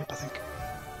left on the ship, I think.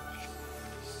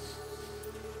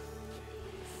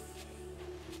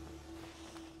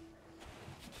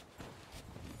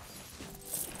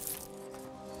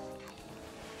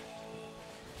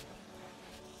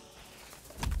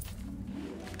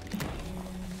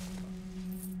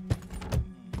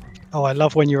 Oh, I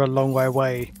love when you're a long way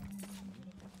away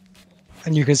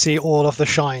and you can see all of the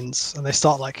shines and they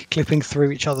start like clipping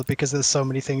through each other because there's so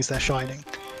many things they're shining.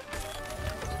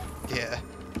 Yeah.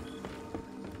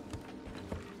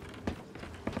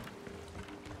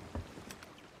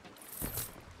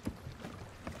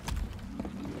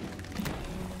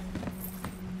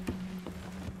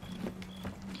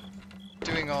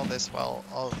 Doing all this while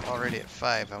already at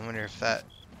 5, I wonder if that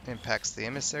impacts the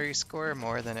emissary score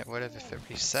more than it would have if it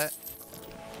reset.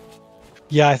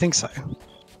 Yeah, I think so.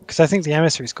 Because I think the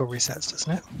emissary score resets,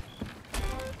 doesn't it?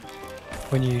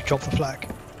 When you drop the flag.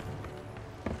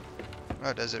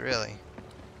 Oh, does it really?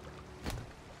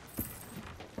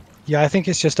 Yeah, I think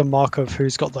it's just a mark of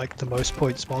who's got like the most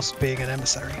points whilst being an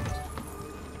emissary.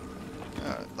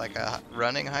 Like a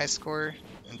running high score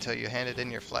until you handed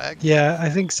in your flag? Yeah, I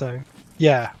think so.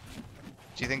 Yeah.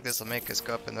 Do you think this will make us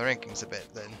go up in the rankings a bit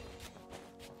then?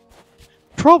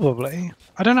 Probably.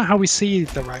 I don't know how we see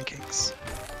the rankings.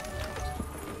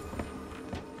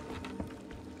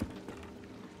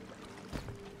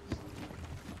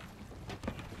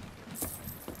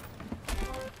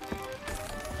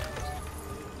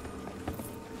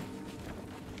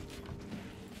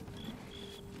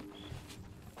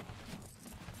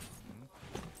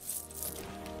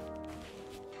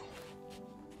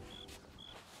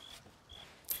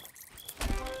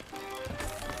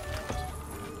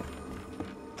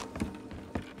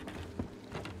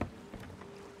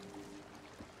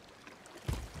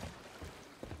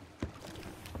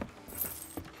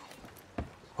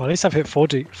 Well, at least I've hit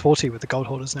 40 with the gold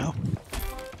holders now.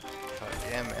 Fuck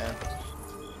yeah, man.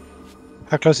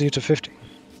 How close are you to 50?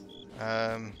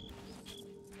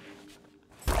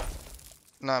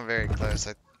 Not very close.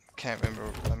 I can't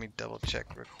remember. Let me double check.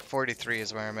 43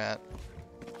 is where I'm at.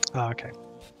 Oh, okay.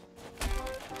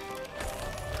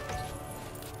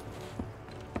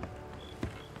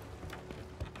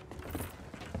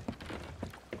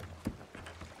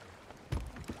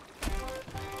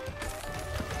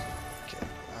 Okay,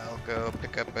 I'll go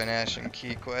pick up an Ashen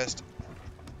Key quest.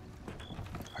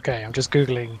 Okay, I'm just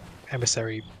googling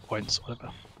emissary points,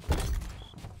 whatever.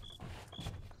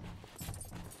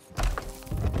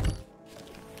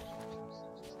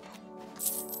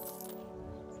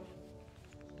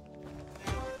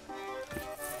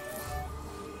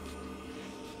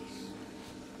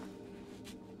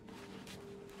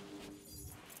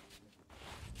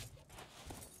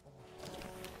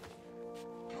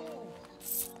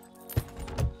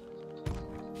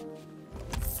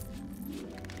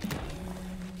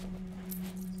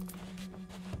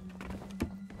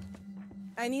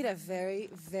 I need a very,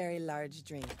 very large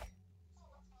drink.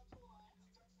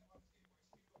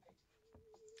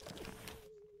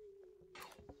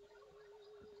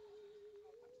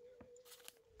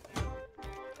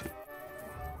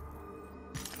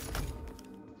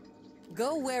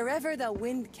 Go wherever the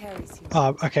wind carries you.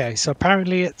 Okay, so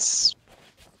apparently it's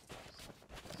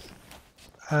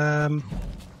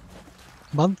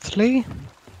monthly.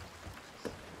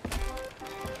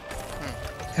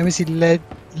 MSC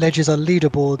ledgers are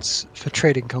leaderboards for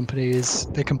trading companies.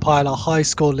 They compile a high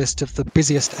score list of the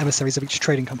busiest emissaries of each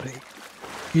trading company.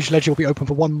 Each ledger will be open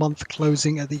for 1 month,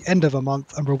 closing at the end of a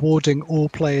month and rewarding all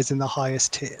players in the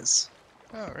highest tiers.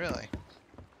 Oh, really?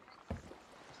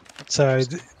 That's So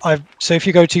interesting. so if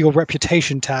you go to your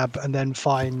reputation tab and then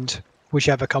find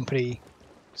whichever company,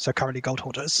 so currently gold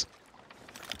holders,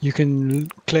 you can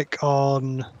click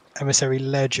on emissary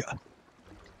ledger.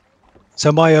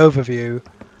 So my overview,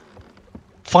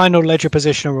 final ledger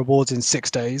position and rewards in 6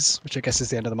 days, which I guess is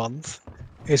the end of the month.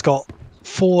 It's got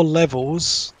 4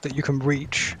 levels that you can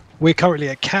reach. We're currently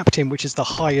at captain, which is the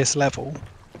highest level.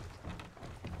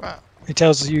 Wow. It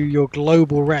tells you your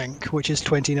global rank, which is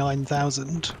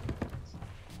 29,000.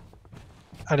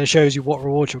 And it shows you what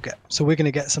rewards you'll get. So we're going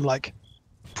to get some like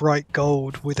bright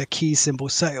gold with a key symbol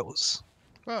sales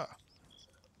Oh,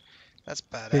 that's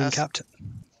being badass. captain.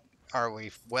 Are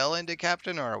we well into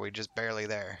captain, or are we just barely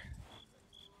there?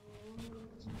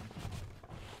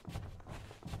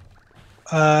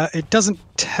 It doesn't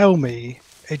tell me.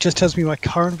 It just tells me my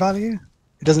current value.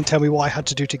 It doesn't tell me what I had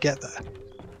to do to get there.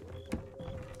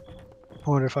 I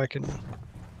wonder if I can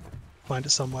find it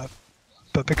somewhere.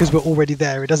 But because we're already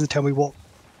there, it doesn't tell me what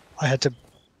I had to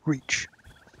reach.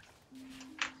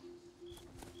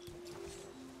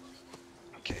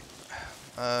 Okay.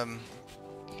 I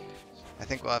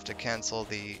think we'll have to cancel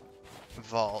the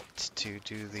vault to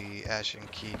do the Ashen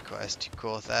Key quest. You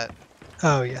cool with that?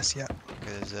 Oh, yes, yeah.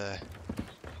 Because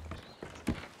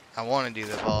I want to do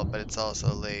the vault, but it's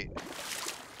also late.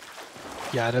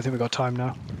 Yeah, I don't think we've got time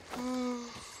now.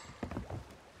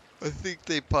 I think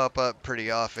they pop up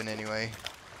pretty often anyway.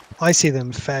 I see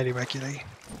them fairly regularly.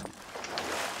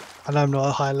 And I'm not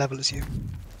a higher level as you.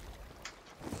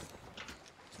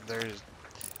 There's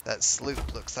that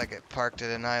sloop looks like it parked at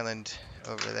an island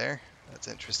over there. That's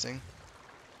interesting.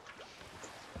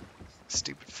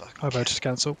 Stupid fucking I better cat. just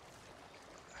cancel.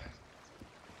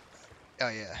 Oh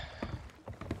yeah.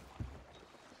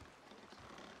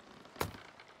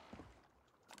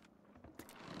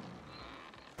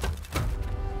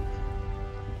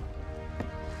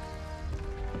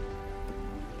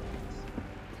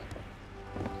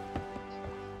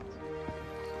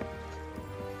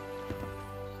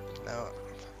 No.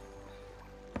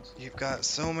 You've got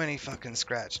so many fucking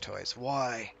scratch toys.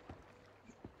 Why?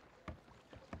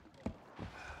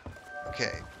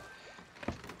 Okay.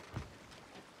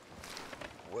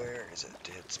 Where is it?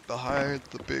 It's behind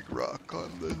the big rock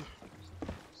on the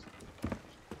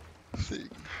thing.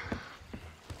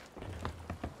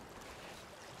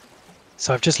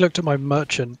 So I've just looked at my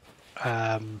merchant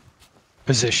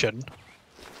position.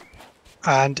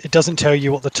 And it doesn't tell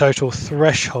you what the total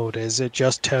threshold is. It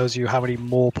just tells you how many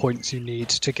more points you need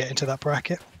to get into that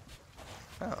bracket.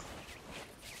 Oh.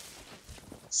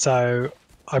 So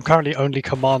I'm currently only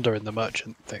commander in the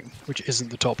merchant thing, which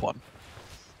isn't the top one.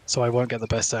 So I won't get the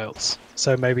best sales.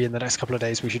 So maybe in the next couple of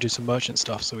days we should do some merchant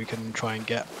stuff so we can try and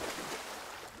get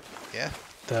Yeah.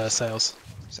 the sales.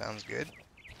 Sounds good.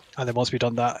 And then once we've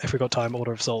done that, if we've got time,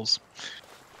 Order of Souls.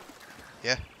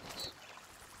 Yeah.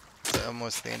 It's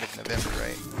almost the end of November,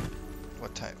 right?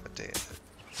 What time? What day is it?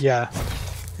 Yeah,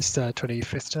 it's the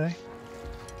 25th day.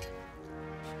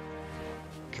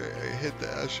 Okay, I hit the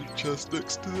ashen chest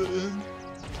next to the end.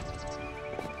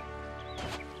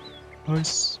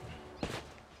 Nice.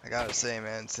 I gotta say,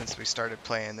 man, since we started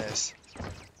playing this,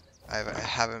 I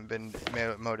haven't been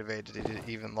motivated to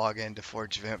even log into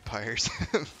Forge of Empires.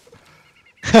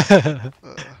 I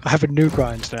have a new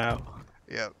grind now.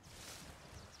 Yep.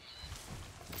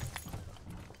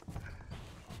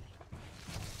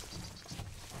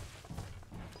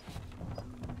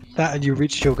 that and you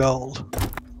reached your goal.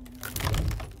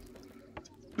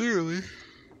 Clearly.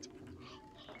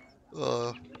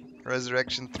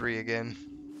 Resurrection 3 again.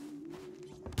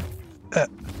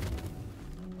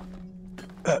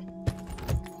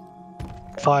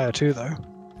 Fire too, though.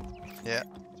 Yeah.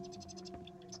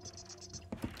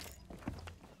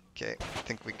 Okay, I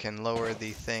think we can lower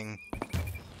the thing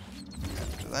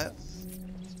after that.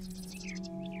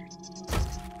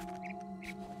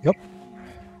 Yep.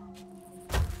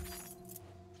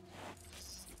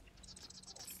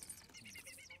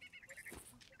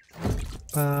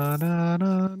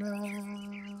 Ba-na-na-na.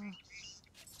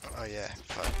 Oh yeah,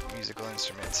 fuck, musical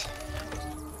instruments.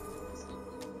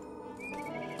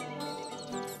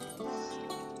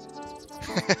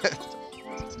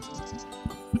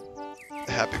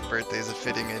 Happy birthday is a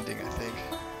fitting ending, I think.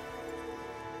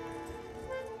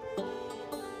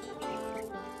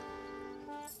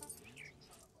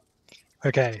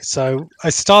 Okay, so I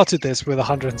started this with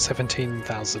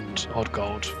 117,000 odd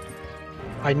gold.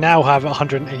 I now have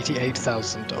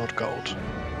 188,000 odd gold.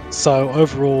 So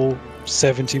overall,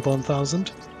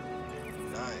 71,000.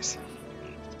 Nice.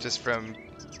 Just from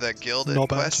the Gilded Not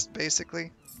bad. quest,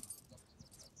 basically?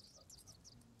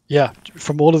 Yeah,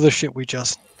 from all of the shit we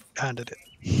just handed it.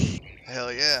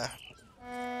 Hell yeah.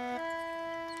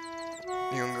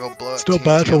 You can go blow It's up not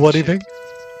bad TNT for on what the do you ship. think?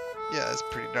 Yeah, that's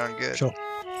pretty darn good. Sure.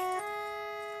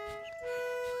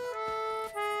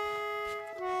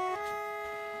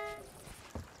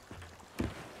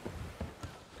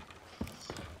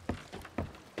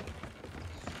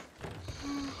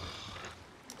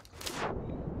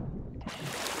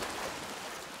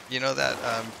 You know that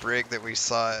brig that we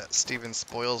saw at Steven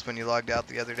Spoils when you logged out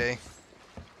the other day?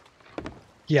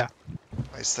 Yeah.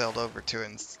 I sailed over to it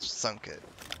and sunk it.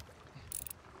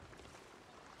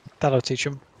 That'll teach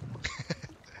him.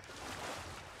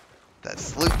 That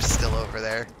sloop's still over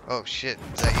there. Oh shit,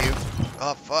 is that you?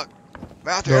 Oh fuck.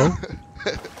 Matthew! No.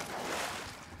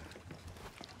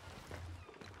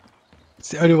 It's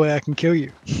the only way I can kill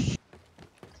you.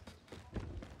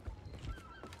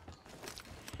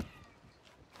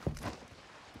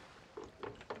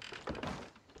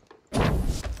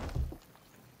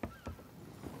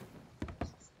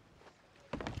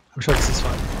 I'm sure this is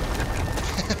fine.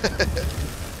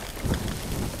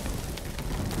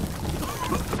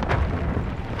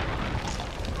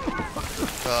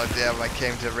 Oh damn, I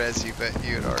came to res you, but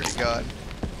you had already gone.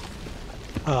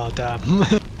 Oh, damn.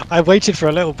 I waited for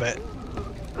a little bit.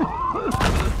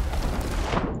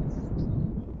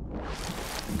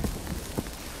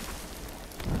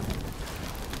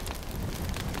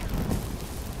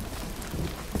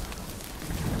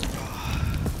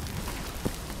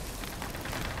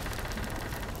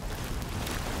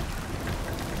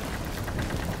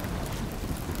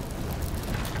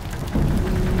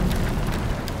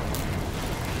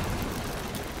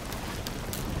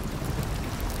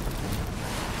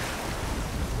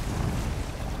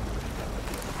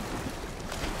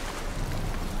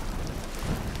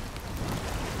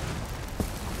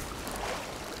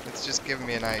 It's just giving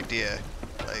me an idea.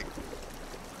 Like,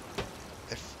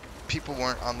 if people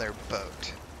weren't on their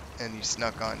boat and you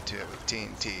snuck onto it with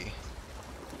TNT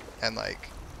and like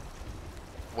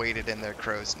waited in their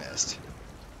crow's nest,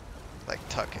 like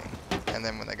tucking, and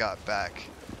then when they got back,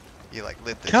 you like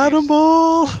lit the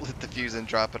Cannonball! lit the fuse and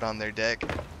drop it on their deck,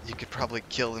 you could probably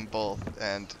kill them both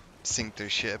and sink their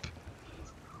ship.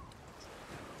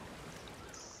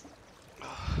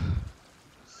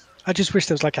 I just wish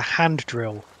there was like a hand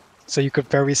drill, so you could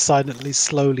very silently,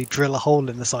 slowly drill a hole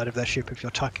in the side of their ship if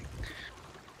you're tucking.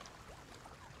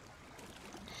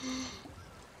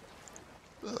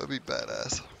 That'd be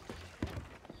badass.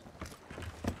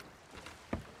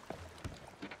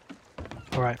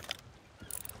 Alright.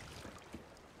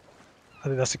 I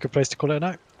think that's a good place to call it a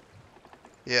night.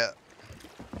 Yeah.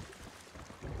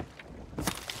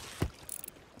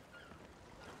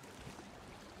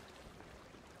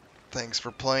 Thanks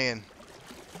for playing.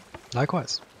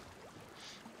 Likewise.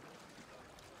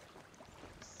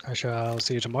 I shall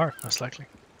see you tomorrow, most likely.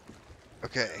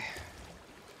 Okay.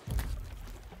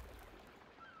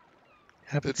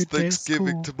 Have a It's good day at Thanksgiving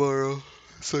school. tomorrow,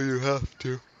 so you have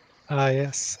to. Ah,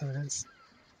 yes, it is.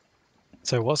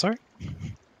 So what, sorry?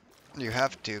 You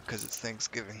have to, because it's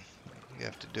Thanksgiving. You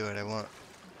have to do what I want.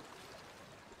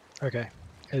 Okay.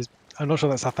 I'm not sure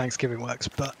that's how Thanksgiving works,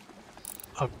 but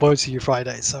I won't see you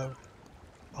Friday, so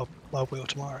I will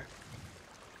tomorrow.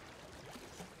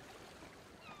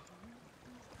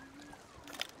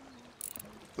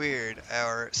 Weird,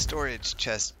 our storage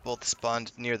chest both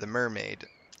spawned near the mermaid.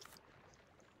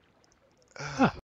 Huh.